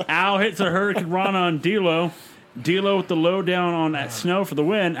 Al hits a Hurricane Rana on D'Lo. D'Lo with the lowdown on Snow for the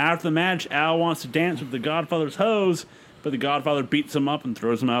win. After the match, Al wants to dance with the Godfather's hose, but the Godfather beats him up and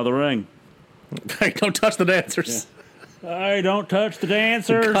throws him out of the ring. Hey, don't touch the dancers. I don't touch the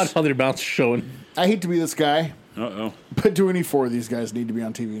dancers. Godfather, your mouth's showing. I hate to be this guy, Uh-oh. but do any four of these guys need to be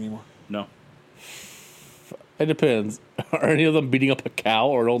on TV anymore? No. It depends. Are any of them beating up a cow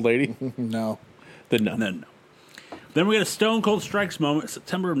or an old lady? No. Then no. No. Then we get a Stone Cold Strikes moment,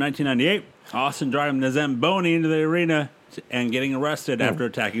 September of 1998. Austin driving the Zamboni into the arena and getting arrested after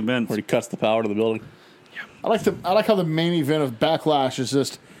attacking Vince. Where he cuts the power to the building. I like how the main event of Backlash is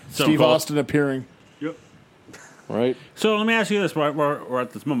just Stone Steve Cold. Austin appearing. Yep. Right? So let me ask you this: we're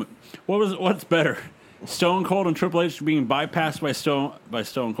at this moment. What's better, Stone Cold and Triple H being bypassed by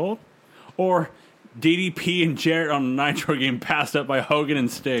Stone Cold, or DDP and Jarrett on a Nitro game passed up by Hogan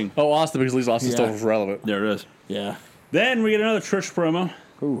and Sting. Oh, Austin, because at least Austin still Yeah. is relevant. There it is. Yeah. Then we get another Trish promo.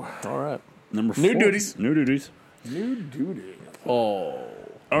 Ooh. All right. Number 4. New duties. New duties. New duty. Oh.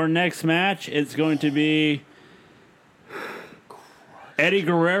 Our next match is going to be Eddie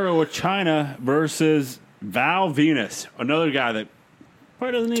Guerrero with China versus Val Venus. Another guy that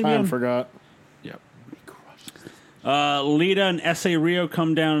probably doesn't need Time him. forgot. Yep. Lita and S.A. Rio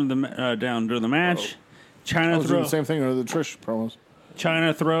come down during the match. I was doing the same thing with the Trish promos.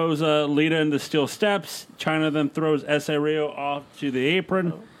 China throws Lita into steel steps. China then throws S.A. Rio off to the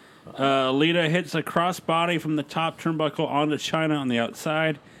apron. Lita hits a crossbody from the top turnbuckle onto China on the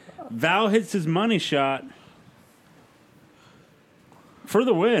outside. Val hits his money shot for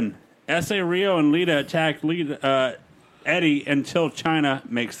the win. S.A. Rio and Lita attack Eddie until China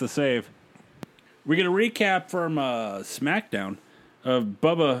makes the save. We get a recap from SmackDown of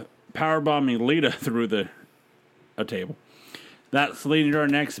Bubba powerbombing Lita through a table. That's leading to our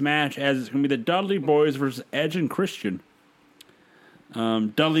next match, as it's going to be the Dudley Boys versus Edge and Christian.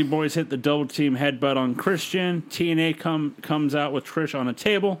 Dudley Boys hit the double team headbutt on Christian. TNA comes out with Trish on a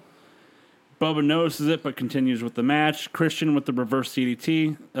table. Bubba notices it but continues with the match. Christian with the reverse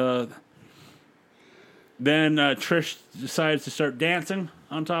DDT. Then Trish decides to start dancing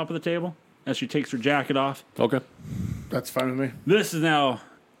on top of the table as she takes her jacket off. Okay. That's fine with me. This is now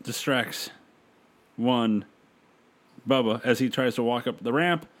distracts Bubba as he tries to walk up the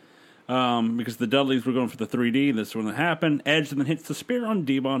ramp because the Dudleys were going for the 3D. This is when it happened. Edge then hits the spear on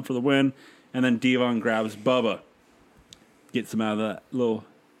Devon for the win, and then Devon grabs Bubba. Gets him out of that little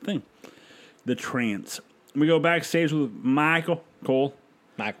thing. The trance. We go backstage with Michael Cole.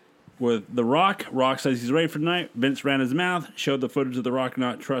 With The Rock. Rock says he's ready for tonight. Vince ran his mouth, showed the footage of The Rock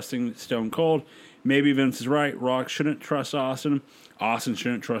not trusting Stone Cold. Maybe Vince is right. Rock shouldn't trust Austin. Austin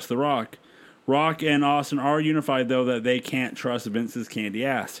shouldn't trust The Rock. Rock and Austin are unified, though, that they can't trust Vince's candy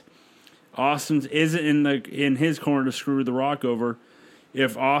ass. Austin isn't in his corner to screw The Rock over.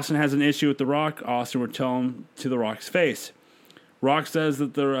 If Austin has an issue with The Rock, Austin would tell him to The Rock's face. Rock says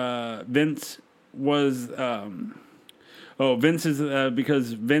that Vince was... Vince is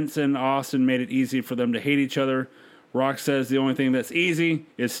because Vince and Austin made it easy for them to hate each other. Rock says the only thing that's easy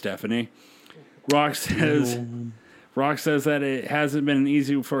is Stephanie. Rock says that it hasn't been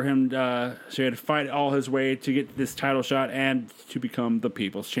easy for him. So he had to fight all his way to get this title shot and to become the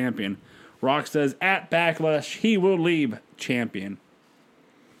People's Champion. Rock says at Backlash he will leave champion.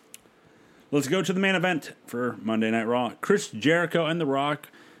 Let's go to the main event for Monday Night Raw. Chris Jericho and The Rock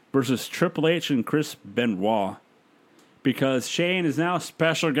versus Triple H and Chris Benoit. Because Shane is now a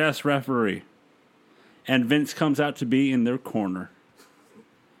special guest referee. And Vince comes out to be in their corner.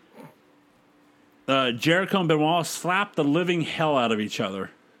 Jericho and Benoit slap the living hell out of each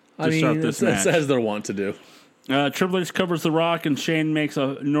other to start this match. As they're wont to do. Triple H covers The Rock, and Shane makes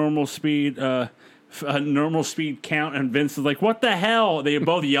a normal speed count, and Vince is like, "What the hell?" They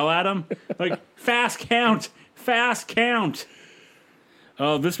both yell at him, like, "Fast count, fast count."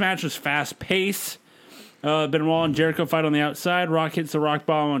 This match was fast paced. Benoit and Jericho fight on the outside. Rock hits the rock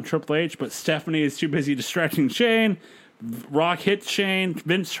bomb on Triple H, but Stephanie is too busy distracting Shane. Rock hits Shane.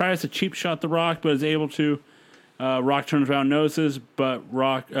 Vince tries to cheap shot the Rock, but is able to. Rock turns around, notices, but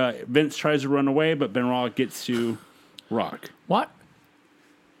Vince tries to run away, but Benoit gets to Rock. What?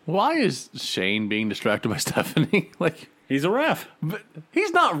 Why is Shane being distracted by Stephanie? Like, He's a ref. but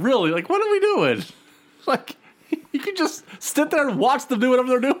he's not really. Like, what are we doing? Like, you can just sit there and watch them do whatever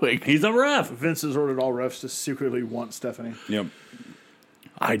they're doing. He's a ref. Vince has ordered all refs to secretly want Stephanie. Yep.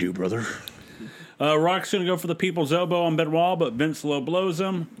 I do, brother. Rock's going to go for the people's elbow on Benoit, but Vince low blows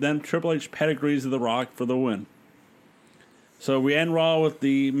him. Then Triple H pedigrees The Rock for the win. So we end Raw with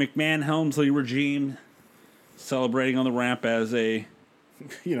the McMahon-Helmsley regime celebrating on the ramp as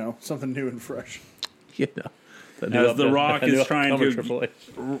Something new and fresh. You know. As The Rock is trying to Triple H.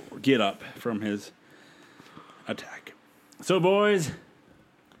 get up from his attack. So, boys,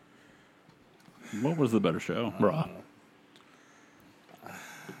 what was the better show? Raw. I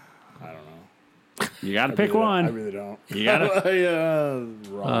don't know. You got to pick one. I really don't. You got to.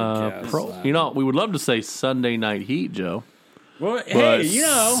 You know, we would love to say Sunday Night Heat, Joe. Well, But hey,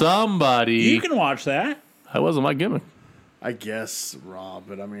 somebody. you can watch that. That wasn't my gimmick. I guess Raw,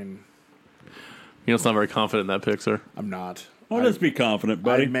 but I mean, You know, it's not very confident in that pick, sir. I'm not. Well, let's be confident, I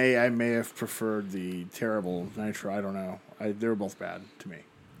buddy. may have preferred the terrible Nitro. I don't know. They were both bad to me.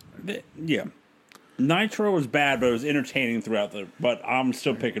 Yeah. Nitro was bad, but it was entertaining throughout but I'm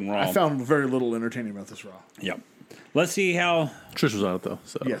still picking Raw. I found very little entertaining about this Raw. Yep. Let's see how, Trish was on it, though.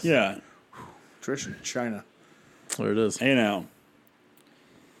 So Yes. yeah, Trish and China. there it is.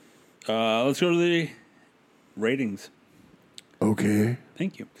 Let's go to the ratings. Okay.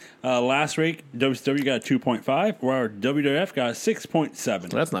 Thank you. Last week, WCW got a 2.5, while WWF got a 6.7.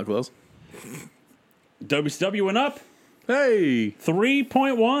 That's not close. WCW went up Hey,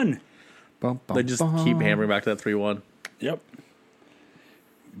 3.1. they just keep hammering back to that 3-1. Yep.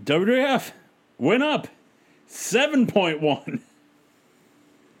 WWF went up 7.1.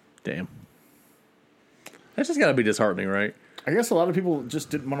 Damn. That's just got to be disheartening, right? I guess a lot of people just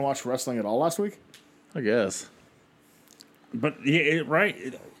didn't want to watch wrestling at all last week. I guess. But yeah,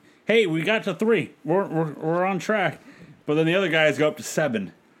 right. Hey, we got to 3. We're on track. But then the other guys go up to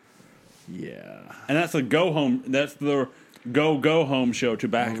 7. Yeah. And that's the go home. That's the go home show to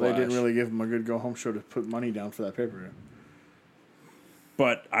Backlash. They didn't really give them a good go home show to put money down for that pay per view.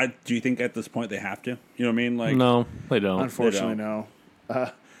 But do you think at this point they have to? You know what I mean? Like No, they don't. Unfortunately, no.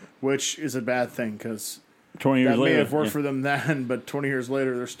 Which is a bad thing because 20 years that later, may have worked yeah. for them then, but 20 years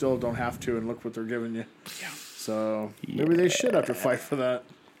later, they still don't have to, and look what they're giving you. Yeah. So maybe they should have to fight for that.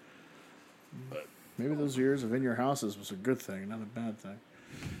 But maybe those years of in your houses was a good thing, not a bad thing.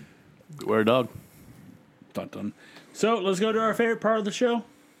 Wear a dog. Dun, dun. So let's go to our favorite part of the show,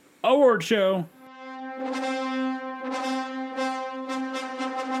 award show.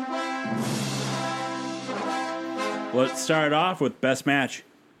 Let's start off with best match.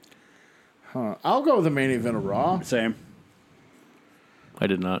 I'll go with the main event of Raw. Same. I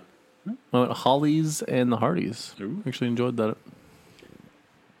did not. I went Hollies and the Hardys. Ooh. Actually enjoyed that.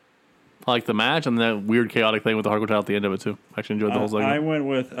 I like the match and that weird chaotic thing with the hardcore title at the end of it too. Actually enjoyed the whole segment. I went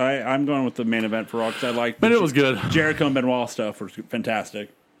with I'm going with the main event for Raw because I like. But it was good. Jericho and Benoit stuff was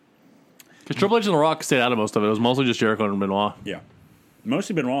fantastic. Because Triple H and The Rock stayed out of most of it. It was mostly just Jericho and Benoit. Yeah,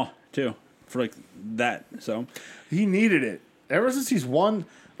 mostly Benoit too for like that. So He needed it. Ever since he's won,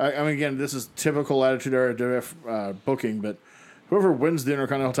 I mean, again, this is typical Attitude Era WF booking, but whoever wins the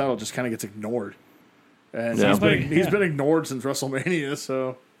Intercontinental title just kind of gets ignored. And Yeah. he's been ignored since WrestleMania,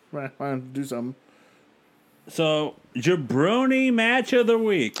 so why don't do something? So jabroni match of the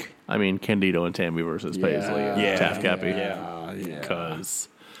week. I mean, Candido and Tammy versus Paisley and Yeah. Taft Cappy. Yeah. Because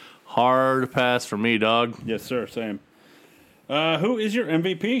hard pass for me, dog. Yes, sir. Same. Who is your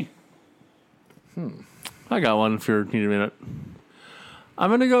MVP? I got one if you need a minute. I'm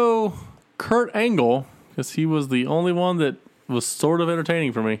going to go Kurt Angle because he was the only one that was sort of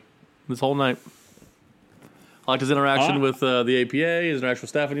entertaining for me this whole night. I liked his interaction with the APA. His interaction with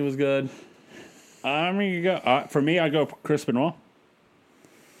Stephanie was good. I mean, you go for me. I go Chris Benoit.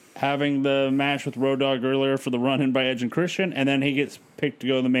 Having the match with Road Dogg earlier for the run-in by Edge and Christian, and then he gets picked to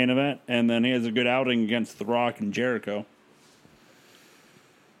go in the main event, and then he has a good outing against The Rock and Jericho.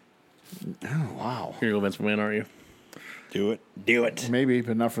 Oh, wow. Here you go, Vince McMahon, aren't you? Do it. Maybe,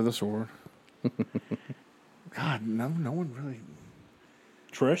 but not for this award. God, no one really.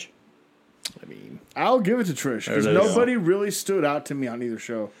 Trish. I mean, I'll give it to Trish because There it is. nobody really stood out to me on either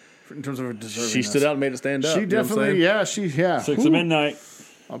show in terms of her deserving. she stood out and made it stand up. She you know what I'm definitely, saying? yeah. 6 Whew. of midnight.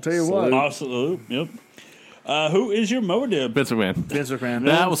 I'll tell you what. Absolute. Yep. Who is your motive? Vince McMahon. Vince McMahon.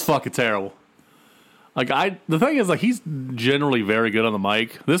 That was fucking terrible. The thing is, he's generally very good on the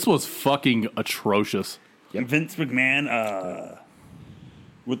mic. This was fucking atrocious. Vince McMahon.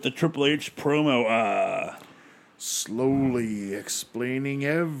 With the Triple H promo. Slowly explaining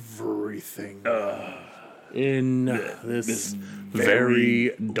everything. In this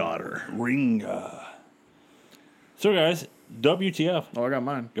very daughter. Ring. So, guys, WTF? Oh, I got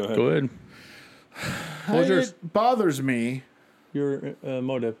mine. Go ahead. Go ahead. What was yours? It bothers me. Your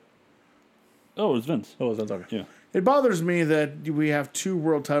motive. Oh, it was Vince. Oh, that's okay. Yeah. It bothers me that we have 2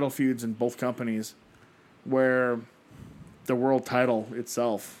 world title feuds in both companies where the world title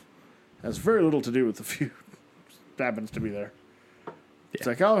itself has very little to do with the feud. Just happens to be there. It's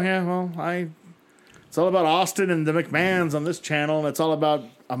like, oh, yeah, well, it's all about Austin and the McMahons on this channel, and it's all about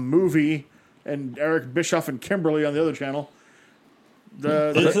a movie and Eric Bischoff and Kimberly on the other channel.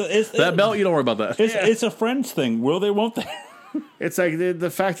 That belt, you don't worry about that. It's a friends thing. Will they? Won't they? It's like the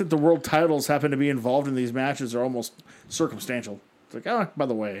fact that the world titles happen to be involved in these matches are almost circumstantial. It's like, oh, by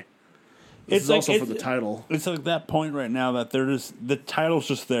the way, this is also for the title It's like that point right now that they're just the title's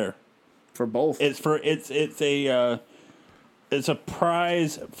just there. for both. It's a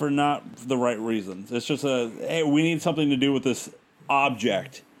prize for not the right reasons. It's just hey, we need something to do with this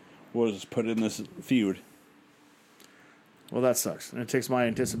object. We'll just put it in this feud. Well, that sucks, and it takes my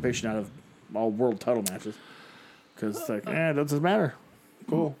anticipation out of all world title matches because it's like, it doesn't matter.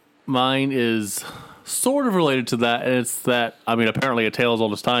 Cool. Mine is sort of related to that, and it's that, I mean, apparently a tale as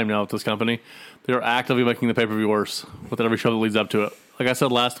old as time now with this company. They're actively making the pay-per-view worse with every show that leads up to it. Like I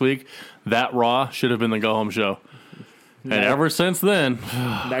said last week, that Raw should have been the go-home show. And ever since then,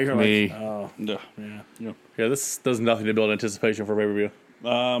 Now you're me. like, oh, Yeah. yeah. Yeah, this does nothing to build anticipation for pay-per-view.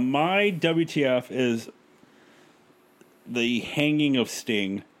 My WTF is the hanging of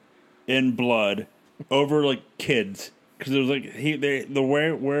Sting in blood over like kids, because it was like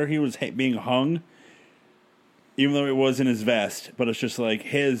where he was being hung, even though it was in his vest, but it's just like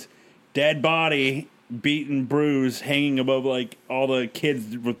his dead body, beaten, bruised, hanging above like all the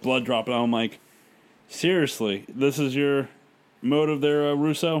kids with blood dropping. I'm like, seriously, this is your motive there,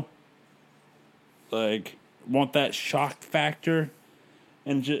 Russo? Like, want that shock factor?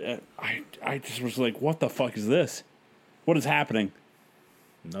 And I just was like, what the fuck is this? What is happening?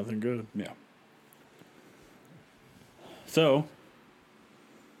 Nothing good. Yeah. So,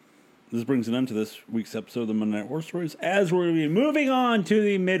 this brings an end to this week's episode of the Monday Night War Stories, as we're going to be moving on to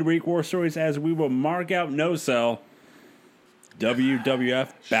the midweek War Stories, as we will mark out No Cell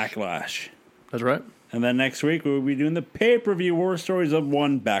WWF Backlash. That's right. And then next week, we'll be doing the pay-per-view War Stories of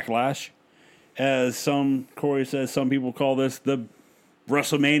One Backlash. As Corey says, some people call this the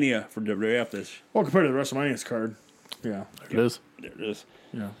WrestleMania for WWF. Well, compared to the WrestleMania's card, yeah. There it is. There it is.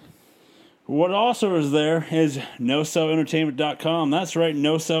 Yeah. What also is there is NoCellEntertainment.com. That's right,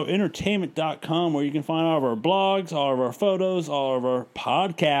 NoCellEntertainment.com, where you can find all of our blogs, all of our photos, all of our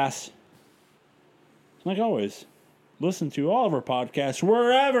podcasts. Like always, listen to all of our podcasts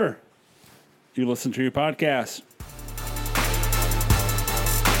wherever you listen to your podcasts.